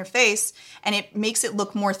shadow on your face, and it makes it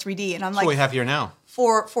look more 3D. And I'm like, what we have here now.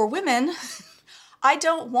 For women, I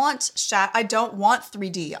don't want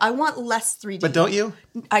 3D. I want less 3D. But don't you?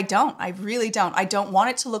 I don't. I really don't. I don't want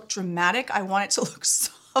it to look dramatic. I want it to look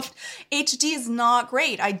soft. HD is not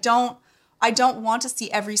great. I don't want to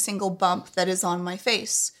see every single bump that is on my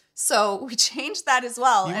face. So we changed that as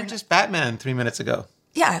well. You were just Batman 3 minutes ago.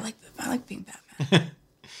 Yeah, I like being Batman.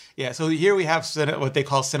 Yeah, so here we have what they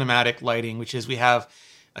call cinematic lighting, which is we have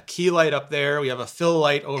a key light up there, we have a fill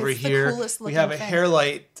light over It's the here, coolest we looking have a thing. hair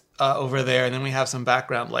light over there, and then we have some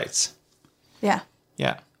background lights. Yeah,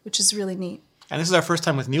 Yeah. which is really neat. And this is our first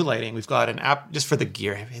time with new lighting. We've got an app just for the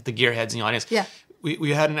gearheads in the audience. Yeah.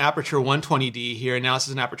 We had an aperture 120D here, and now this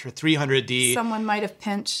is an aperture 300D. Someone might have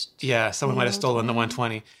pinched. Yeah, someone might have stolen the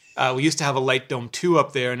 120. We used to have a Light Dome 2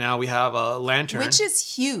 up there. Now we have a lantern. Which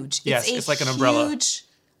is huge. Yes, it's like an umbrella. Huge,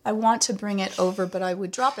 I want to bring it over, but I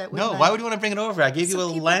would drop it. No, why would you want to bring it over? I gave you a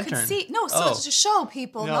people lantern. Could see. No, so Oh. it's to show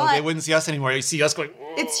people. No, not, they wouldn't see us anymore. You see us going,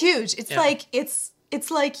 "Whoa." It's huge. It's like it's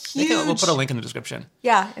like huge. We'll put a link in the description.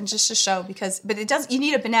 Yeah, and just to show but it does. You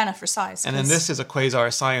need a banana for size. And then 'cause this is a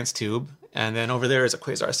Quasar science tube. And then over there is a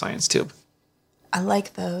Quasar science tube. I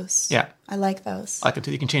like those. Yeah. I like those.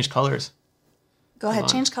 You can change colors. Go ahead,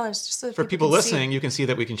 change colors just so that For people can listening, see. you can see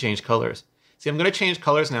that we can change colors. See, I'm going to change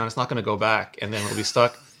colors now, and it's not going to go back. And then we'll be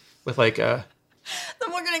stuck with like a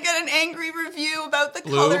Then we're gonna get an angry review about the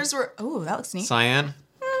Blue. colors. Oh, that looks neat. cyan,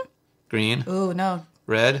 green, Oh no,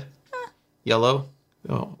 red, yellow.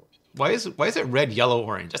 Oh, why is it red, yellow,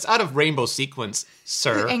 orange? That's out of rainbow sequence,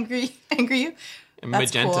 sir. angry you. And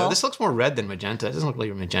That's magenta. cool. This looks more red than magenta. It doesn't look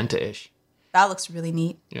like magenta-ish. That looks really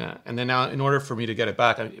neat. Yeah. And then now, in order for me to get it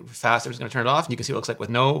back, fast, I'm just going to turn it off. And you can see what it looks like with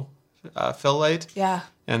no fill light. Yeah,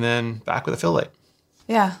 And then back with a fill light.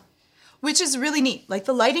 yeah, which is really neat. Like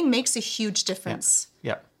the lighting makes a huge difference.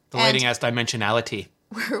 Yeah. The And- lighting has dimensionality.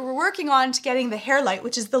 We're working on to getting the hair light,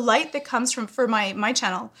 which is the light that comes for my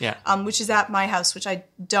channel. Yeah. Which is at my house, which I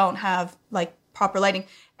don't have like proper lighting.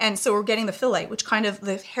 And so we're getting the fill light,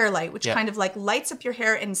 the hair light, which Yeah. kind of like lights up your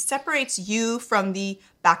hair and separates you from the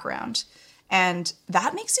background. And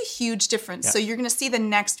that makes a huge difference. Yeah. So you're going to see the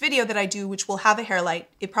next video that I do, which will have a hair light.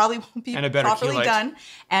 It probably won't be And a better key properly light. done,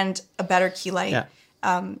 and a better key light. Yeah.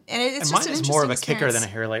 And it's And just mine an is interesting more of a kicker experience. than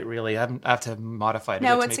a hair light, really. I have to modify it.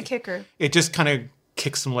 No, to it's a make kicker. It just kind of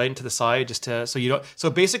kicks some light into the side so you don't. So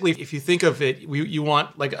basically, if you think of it, you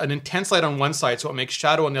want like an intense light on one side, so it makes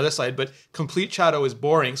shadow on the other side, but complete shadow is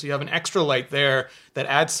boring. So you have an extra light there that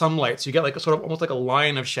adds some light. So you get like a sort of almost like a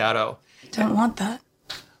line of shadow. Don't want that.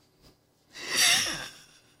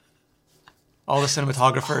 All the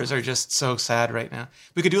cinematographers are just so sad right now.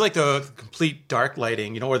 We could do like the complete dark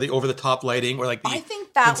lighting, or the over the top lighting, or like the. I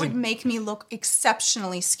think that it's would like- make me look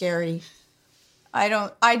exceptionally scary. I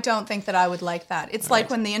don't think that I would like that. It's like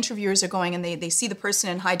when the interviewers are going and they see the person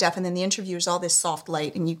in high def, and then the interviewer's all this soft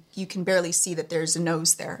light, and you can barely see that there's a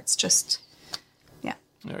nose there. It's just, yeah.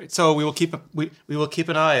 All right, so we will keep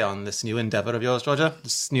an eye on this new endeavor of yours, Georgia.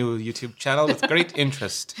 This new YouTube channel with great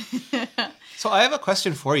interest. So I have a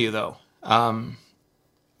question for you, though.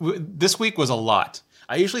 This week was a lot.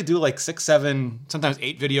 I usually do like 6, 7, sometimes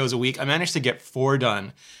 8 videos a week. I managed to get 4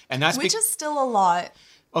 done, and that's Which is still a lot.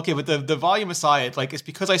 okay. But the volume aside, like it's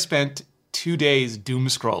because I spent 2 days doom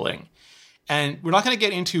scrolling. And we're not going to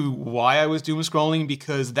get into why I was doom scrolling,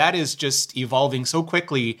 because that is just evolving so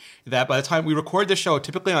quickly that by the time we record the show,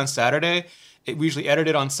 typically on Saturday, we usually edit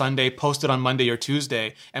it on Sunday, post it on Monday or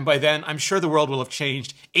Tuesday. And by then, I'm sure the world will have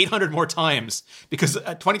changed 800 more times, because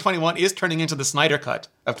 2021 is turning into the Snyder Cut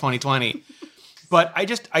of 2020. But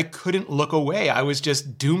I couldn't look away. I was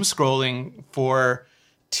just doom scrolling for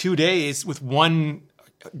 2 days with one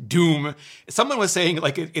doom. Someone was saying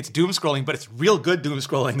like it's doom scrolling, but it's real good doom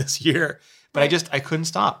scrolling this year. But I couldn't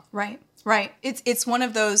stop. Right. It's one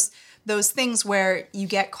of those things where you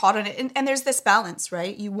get caught in it, and there's this balance,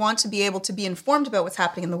 right? You want to be able to be informed about what's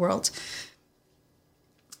happening in the world.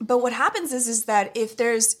 But what happens is that if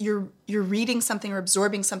you're reading something or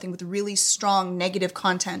absorbing something with really strong negative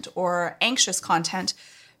content or anxious content,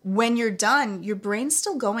 when you're done, your brain's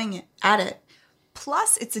still going at it.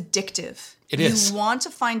 Plus, it's addictive. It is. You want to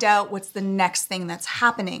find out what's the next thing that's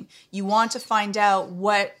happening. You want to find out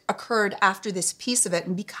what occurred after this piece of it.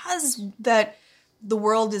 And because that the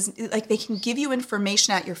world is like, they can give you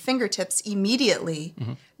information at your fingertips immediately.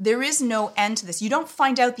 Mm-hmm. There is no end to this. You don't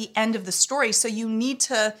find out the end of the story. So you need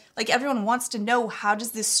to, like, everyone wants to know, how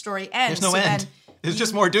does this story end? There's no so end. then There's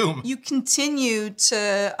just more doom. you continue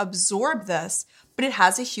to absorb this. But but it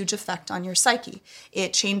has a huge effect on your psyche.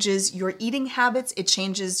 It changes your eating habits, it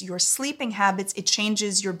changes your sleeping habits, it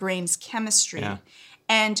changes your brain's chemistry. Yeah.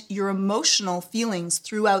 And your emotional feelings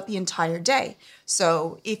throughout the entire day.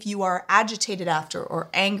 So if you are agitated after or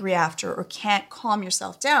angry after or can't calm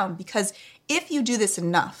yourself down, because if you do this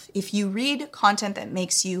enough, if you read content that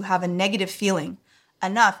makes you have a negative feeling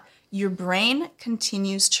enough, your brain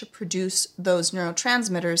continues to produce those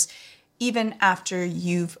neurotransmitters even after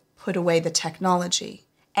you've put away the technology.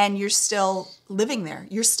 And you're still living there.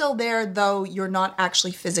 You're still there, though you're not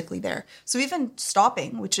actually physically there. So even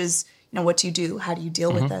stopping, which is, what do you do? How do you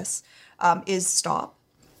deal with this? Is stop.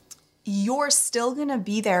 You're still going to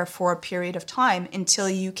be there for a period of time until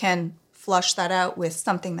you can flush that out with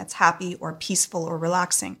something that's happy or peaceful or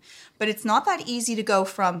relaxing. But it's not that easy to go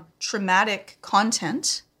from traumatic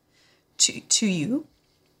content to you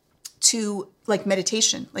to like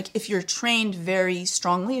meditation. Like if you're trained very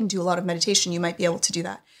strongly and do a lot of meditation, you might be able to do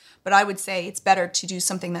that. But I would say it's better to do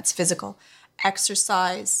something that's physical.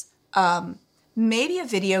 Exercise, maybe a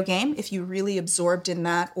video game if you're really absorbed in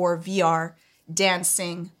that, or VR,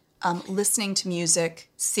 dancing, listening to music,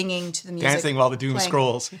 singing to the music. Dancing while the doom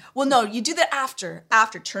scrolls. Well, no, you do that after.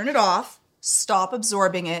 Turn it off, stop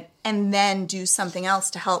absorbing it, and then do something else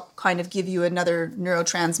to help kind of give you another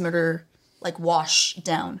neurotransmitter like wash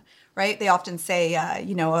down, right? They often say, a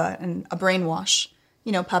brainwash,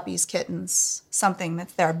 puppies, kittens, something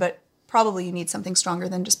that's there. But probably you need something stronger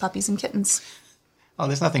than just puppies and kittens. Oh,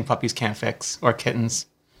 there's nothing puppies can't fix, or kittens.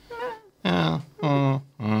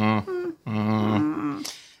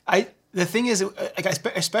 The thing is,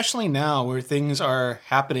 especially now where things are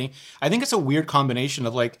happening, I think it's a weird combination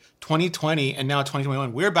of like 2020 and now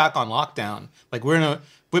 2021. We're back on lockdown. Like we're in a,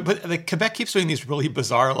 but like Quebec keeps doing these really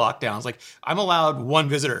bizarre lockdowns. Like I'm allowed one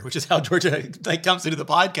visitor, which is how Georgia like comes to do the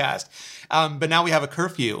podcast. But now we have a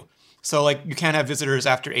curfew, so like you can't have visitors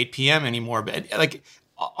after 8 p.m. anymore. But like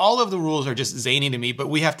all of the rules are just zany to me, but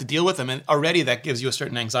we have to deal with them. And already that gives you a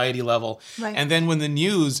certain anxiety level. Right. And then when the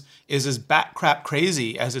news is as bat crap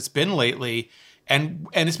crazy as it's been lately, and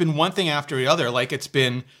it's been one thing after the other, like it's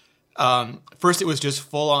been, first it was just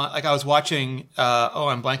full on, like I was watching,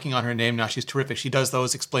 I'm blanking on her name now. She's terrific. She does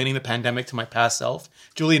those explaining the pandemic to my past self,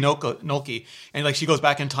 Julia Nolke. And like she goes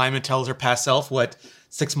back in time and tells her past self what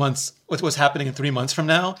 6 months, what's happening in 3 months from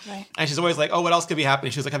now. Right. And she's always like, oh, what else could be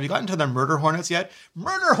happening? She's like, have you gotten to the murder hornets yet?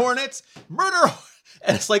 Murder hornets,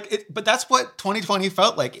 and it's like, but that's what 2020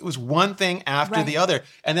 felt like. It was one thing after the other.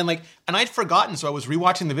 And then like, and I'd forgotten. So I was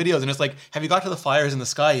rewatching the videos and it's like, have you got to the fires in the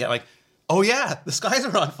sky yet? Like, oh yeah, the skies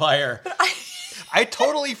are on fire. But I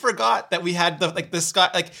totally forgot that we had the sky,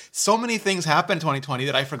 like so many things happened in 2020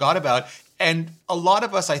 that I forgot about. And a lot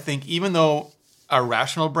of us, I think, even though our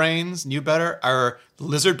rational brains knew better, our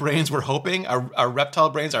lizard brains were hoping, our reptile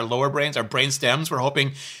brains, our lower brains, our brain stems were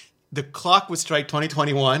hoping the clock would strike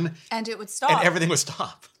 2021. And it would stop. And everything would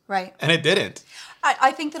stop. Right. And it didn't.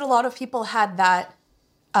 I think that a lot of people had that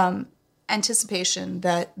anticipation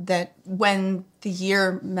that when the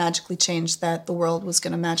year magically changed, that the world was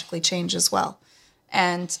going to magically change as well.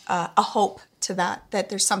 And a hope to that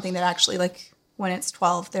there's something that actually, like, when it's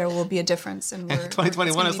 12, there will be a difference. And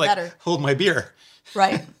 2021 is like, better. Hold my beer.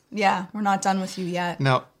 Right. Yeah. We're not done with you yet.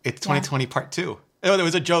 No, it's 2020 part 2. Oh, there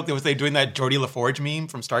was a joke. There was they doing that Geordie LaForge meme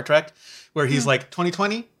from Star Trek where he's like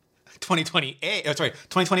 2020, 2020A. Oh, sorry,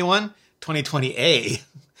 2021, 2020A.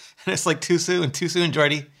 And it's like too soon,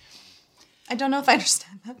 Geordie. I don't know if I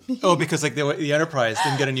understand that meme. Oh, because like the Enterprise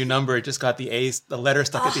didn't get a new number. It just got the letter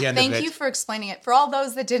stuck at the end of it. Thank you for explaining it. For all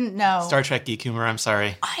those that didn't know. Star Trek geek humor, I'm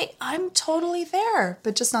sorry. I'm totally there,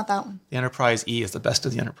 but just not that one. The Enterprise E is the best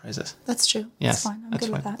of the Enterprises. That's true. Yes, that's fine. I'm good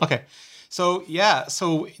with that. Okay. So, yeah.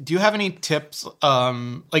 So, do you have any tips?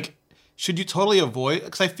 Like, should you totally avoid?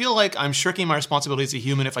 Because I feel like I'm shirking my responsibility as a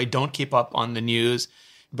human if I don't keep up on the news.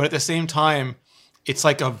 But at the same time, it's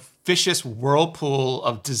like a vicious whirlpool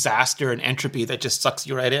of disaster and entropy that just sucks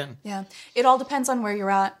you right in. Yeah. It all depends on where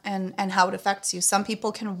you're at and how it affects you. Some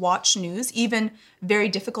people can watch news, even very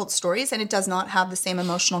difficult stories, and it does not have the same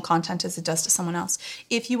emotional content as it does to someone else.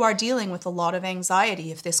 If you are dealing with a lot of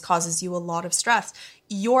anxiety, if this causes you a lot of stress,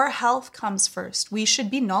 your health comes first. We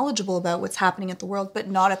should be knowledgeable about what's happening in the world, but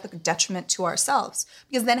not at the detriment to ourselves.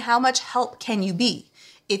 Because then how much help can you be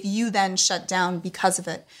if you then shut down because of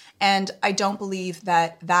it? And I don't believe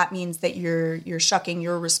that means that you're shucking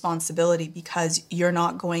your responsibility because you're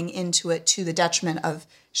not going into it to the detriment of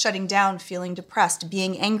shutting down, feeling depressed,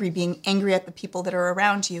 being angry at the people that are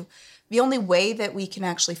around you. The only way that we can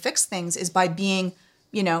actually fix things is by being,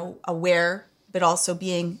 aware, but also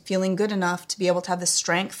feeling good enough to be able to have the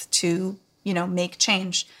strength to, make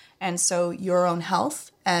change. And so your own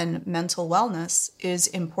health and mental wellness is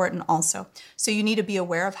important also. So you need to be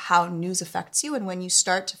aware of how news affects you. And when you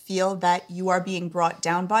start to feel that you are being brought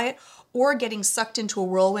down by it or getting sucked into a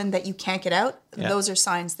whirlwind that you can't get out, those are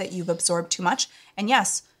signs that you've absorbed too much. And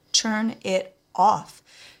yes, turn it off.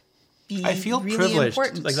 I feel really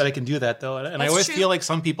privileged like that I can do that, though. And that's I always feel like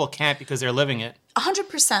some people can't because they're living it.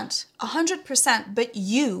 100%. But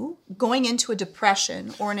you going into a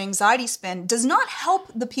depression or an anxiety spin does not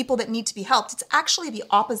help the people that need to be helped. It's actually the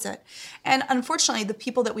opposite. And unfortunately, the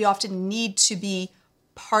people that we often need to be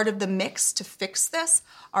part of the mix to fix this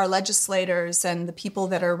are legislators and the people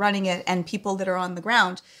that are running it and people that are on the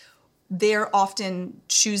ground. They're often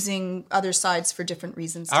choosing other sides for different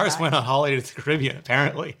reasons. Ours went on holiday to the Caribbean,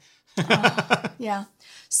 apparently. Yeah.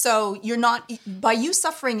 So you're not, by you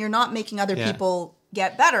suffering, you're not making other people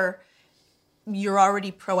get better. You're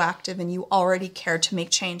already proactive and you already care to make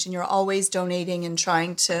change, and you're always donating and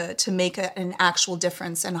trying to make an actual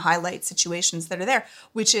difference and highlight situations that are there,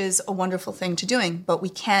 which is a wonderful thing to doing. But we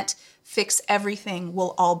can't fix everything.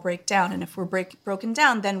 We'll all break down. And if we're broken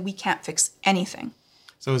down, then we can't fix anything.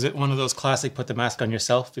 So is it one of those classic put the mask on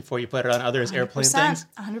yourself before you put it on others 100%, airplane things?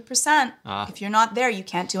 100%. If you're not there, you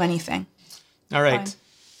can't do anything. All right. Fine.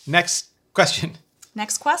 Next question.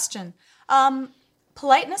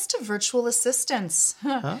 Politeness to virtual assistants.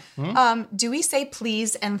 Do we say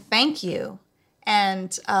please and thank you?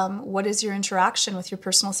 And what is your interaction with your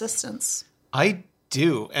personal assistants? I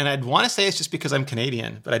do. And I'd want to say it's just because I'm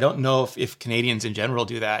Canadian, but I don't know if Canadians in general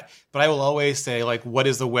do that. But I will always say, like, what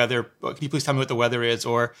is the weather? Can you please tell me what the weather is?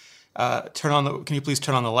 Or can you please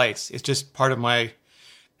turn on the lights? It's just part of my,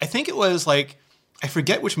 I think it was like, I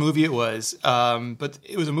forget which movie it was, but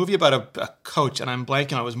it was a movie about a coach, and I'm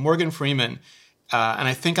blanking on it. It was Morgan Freeman. And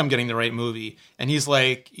I think I'm getting the right movie. And he's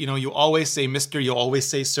like, you always say mister, you always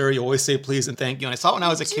say sir, you always say please and thank you. And I saw it when I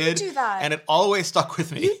was a kid. Do that. And it always stuck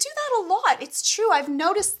with me. You do that a lot. It's true. I've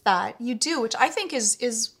noticed that. You do, which I think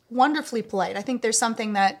is wonderfully polite. I think there's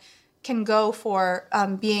something that can go for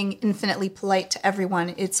being infinitely polite to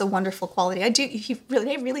everyone. It's a wonderful quality. I do.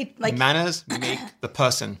 They really like... Manners make the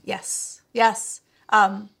person. Yes.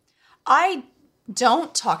 I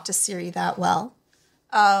don't talk to Siri that well.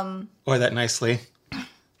 Or that nicely.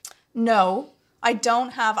 No, I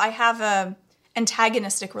don't have. I have a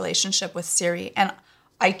antagonistic relationship with Siri, and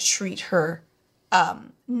I treat her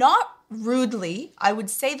not rudely. I would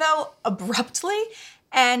say, though, abruptly.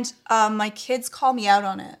 And my kids call me out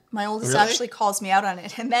on it. My oldest actually calls me out on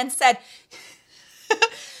it, and then said,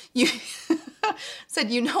 "You said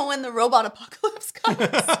when the robot apocalypse comes, they're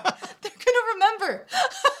gonna remember."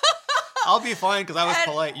 I'll be fine because I was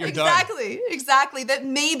polite. You're done. Exactly. That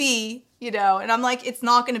maybe, and I'm like, it's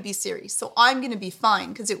not going to be Siri. So I'm going to be fine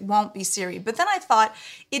because it won't be Siri. But then I thought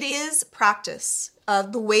it is practice,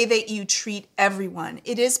 the way that you treat everyone.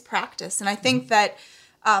 It is practice. And I think that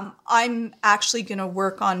I'm actually going to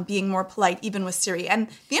work on being more polite even with Siri. And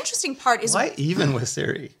the interesting part is... Why even with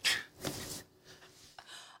Siri?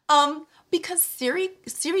 Because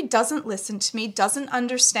Siri doesn't listen to me, doesn't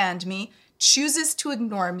understand me, chooses to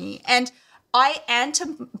ignore me. And I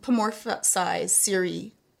anthropomorphize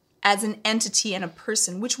Siri as an entity and a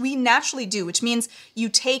person, which we naturally do, which means you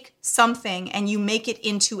take something and you make it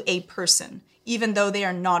into a person, even though they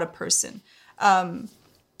are not a person.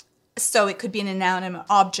 So it could be an inanimate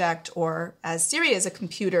object, or as Siri is a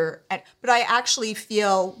computer. But I actually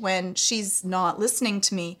feel when she's not listening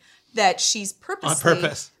to me that she's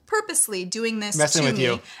purposely doing this messing to with me.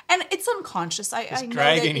 You. And it's unconscious. I know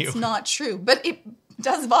that it's not true, but it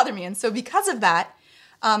does bother me. And so because of that,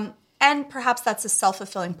 and perhaps that's a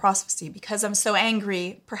self-fulfilling prophecy, because I'm so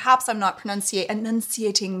angry, perhaps I'm not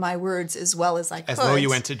enunciating my words as well as I could. As though you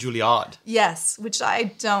went to Juilliard. Yes, which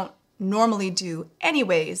I don't normally do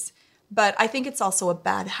anyways. But I think it's also a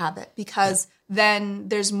bad habit, because then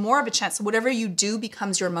there's more of a chance. So whatever you do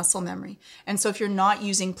becomes your muscle memory. And so if you're not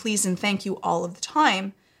using please and thank you all of the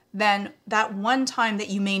time, then that one time that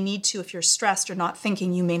you may need to, if you're stressed or not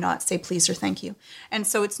thinking, you may not say please or thank you. And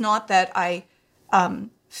so it's not that I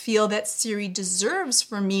feel that Siri deserves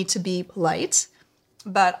for me to be polite,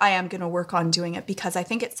 but I am going to work on doing it, because I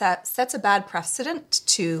think it sets a bad precedent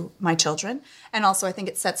to my children. And also I think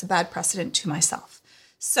it sets a bad precedent to myself.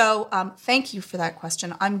 So thank you for that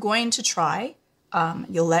question. I'm going to try,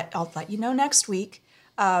 I'll let you know next week,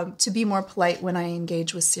 to be more polite when I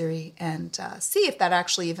engage with Siri, and see if that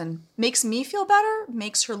actually even makes me feel better,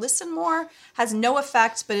 makes her listen more, has no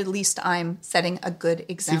effect, but at least I'm setting a good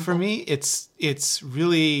example. See, for me, it's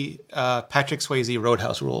really Patrick Swayze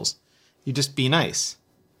Roadhouse rules. You just be nice.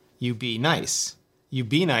 You be nice. You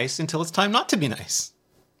be nice until it's time not to be nice.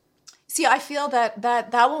 See, I feel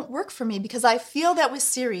that won't work for me because I feel that with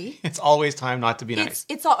Siri, It's always time not to be nice.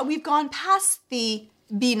 it's all, we've gone past the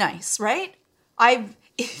be nice, right?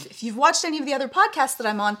 If you've watched any of the other podcasts that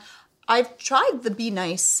I'm on, I've tried the be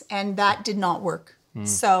nice and that did not work.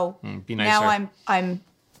 So Be nicer. now I'm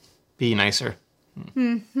Be nicer.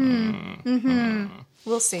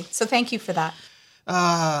 we'll see. So thank you for that.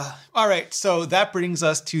 All right, so that brings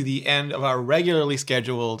us to the end of our regularly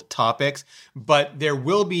scheduled topics, but there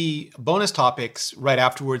will be bonus topics right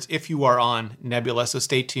afterwards if you are on Nebula, so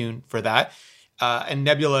stay tuned for that. And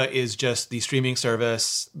Nebula is just the streaming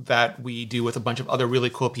service that we do with a bunch of other really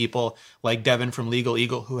cool people like Devin from Legal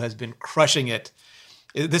Eagle, who has been crushing it.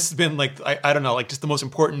 This has been like, I don't know, like just the most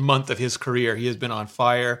important month of his career. He has been on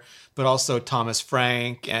fire, but also Thomas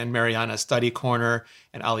Frank and Mariana Study Corner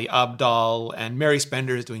and Ali Abdal and Mary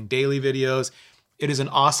Spender is doing daily videos. It is an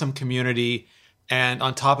awesome community. And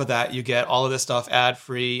on top of that, you get all of this stuff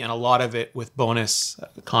ad-free and a lot of it with bonus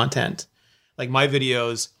content. Like my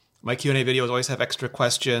videos, my Q&A videos always have extra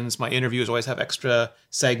questions. My interviews always have extra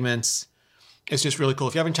segments. It's just really cool.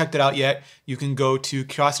 If you haven't checked it out yet, you can go to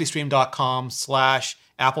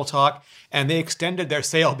curiositystream.com/Apple Talk, and they extended their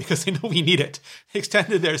sale because they know we need it. They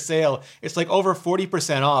extended their sale. It's like over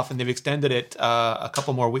 40% off, and they've extended it a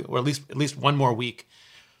couple more weeks, or at least one more week.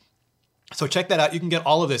 So check that out. You can get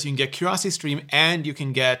all of this. You can get Curiosity Stream, and you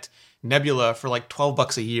can get Nebula for like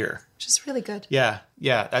 $12 a year. Which is really good. Yeah,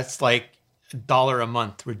 that's like $1 a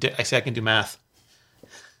month. I say I can do math.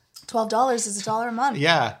 $12 is $1 a month.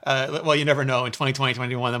 Yeah. Well, you never know. In 2020,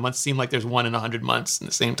 2021, the months seem like there's 1 in 100 months in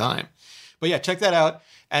the same time. But yeah, check that out.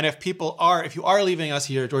 And if you are leaving us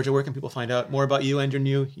here, Georgia, where can people find out more about you and your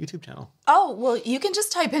new YouTube channel? Oh, well, you can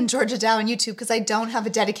just type in Georgia Dow on YouTube because I don't have a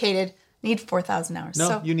dedicated, need 4,000 hours. No,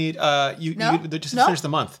 so. you need, just No? finish the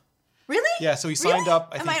month. Really? Yeah, so you signed Really?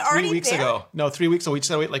 up, I Am think, I 3 already weeks there? ago. No, 3 weeks ago. We just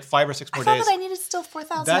had to wait like 5 or 6 more I thought days. that I needed still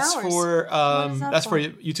 4,000 That's hours. for What is that that's for for?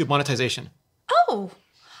 YouTube monetization.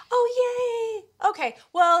 Oh, yay. Okay,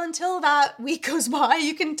 well, until that week goes by,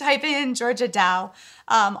 you can type in Georgia Dow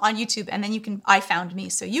on YouTube, and then I found me,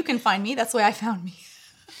 so you can find me. That's the way I found me.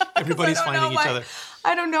 Everybody's finding each other.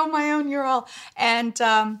 I don't know my own URL. And,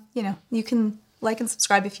 you can like and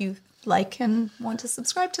subscribe if you like and want to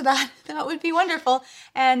subscribe to that. That would be wonderful.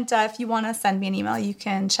 And if you want to send me an email, you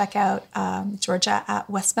can check out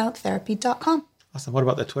Georgia@westmounttherapy.com. Awesome. What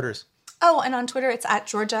about the Twitters? Oh, and on Twitter, it's at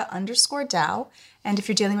Georgia_Dow. And if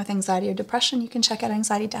you're dealing with anxiety or depression, you can check out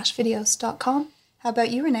anxiety-videos.com. How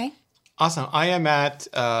about you, Renee? Awesome. I am at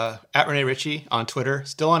Renee Ritchie on Twitter,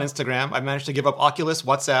 still on Instagram. I've managed to give up Oculus,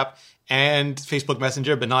 WhatsApp, and Facebook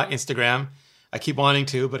Messenger, but not Instagram. I keep wanting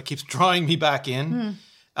to, but it keeps drawing me back in.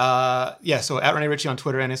 So at Renee Ritchie on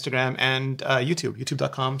Twitter and Instagram, and YouTube,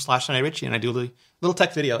 youtube.com/Renee Ritchie. And I do little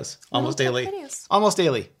tech videos almost daily. Almost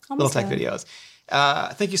daily. Little tech videos.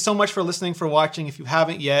 Thank you so much for listening, for watching. If you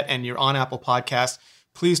haven't yet and you're on Apple Podcasts,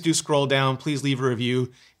 please do scroll down. Please leave a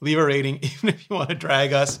review, leave a rating, even if you want to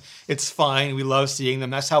drag us. It's fine. We love seeing them.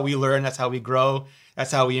 That's how we learn. That's how we grow.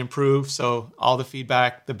 That's how we improve. So all the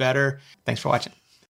feedback, the better. Thanks for watching.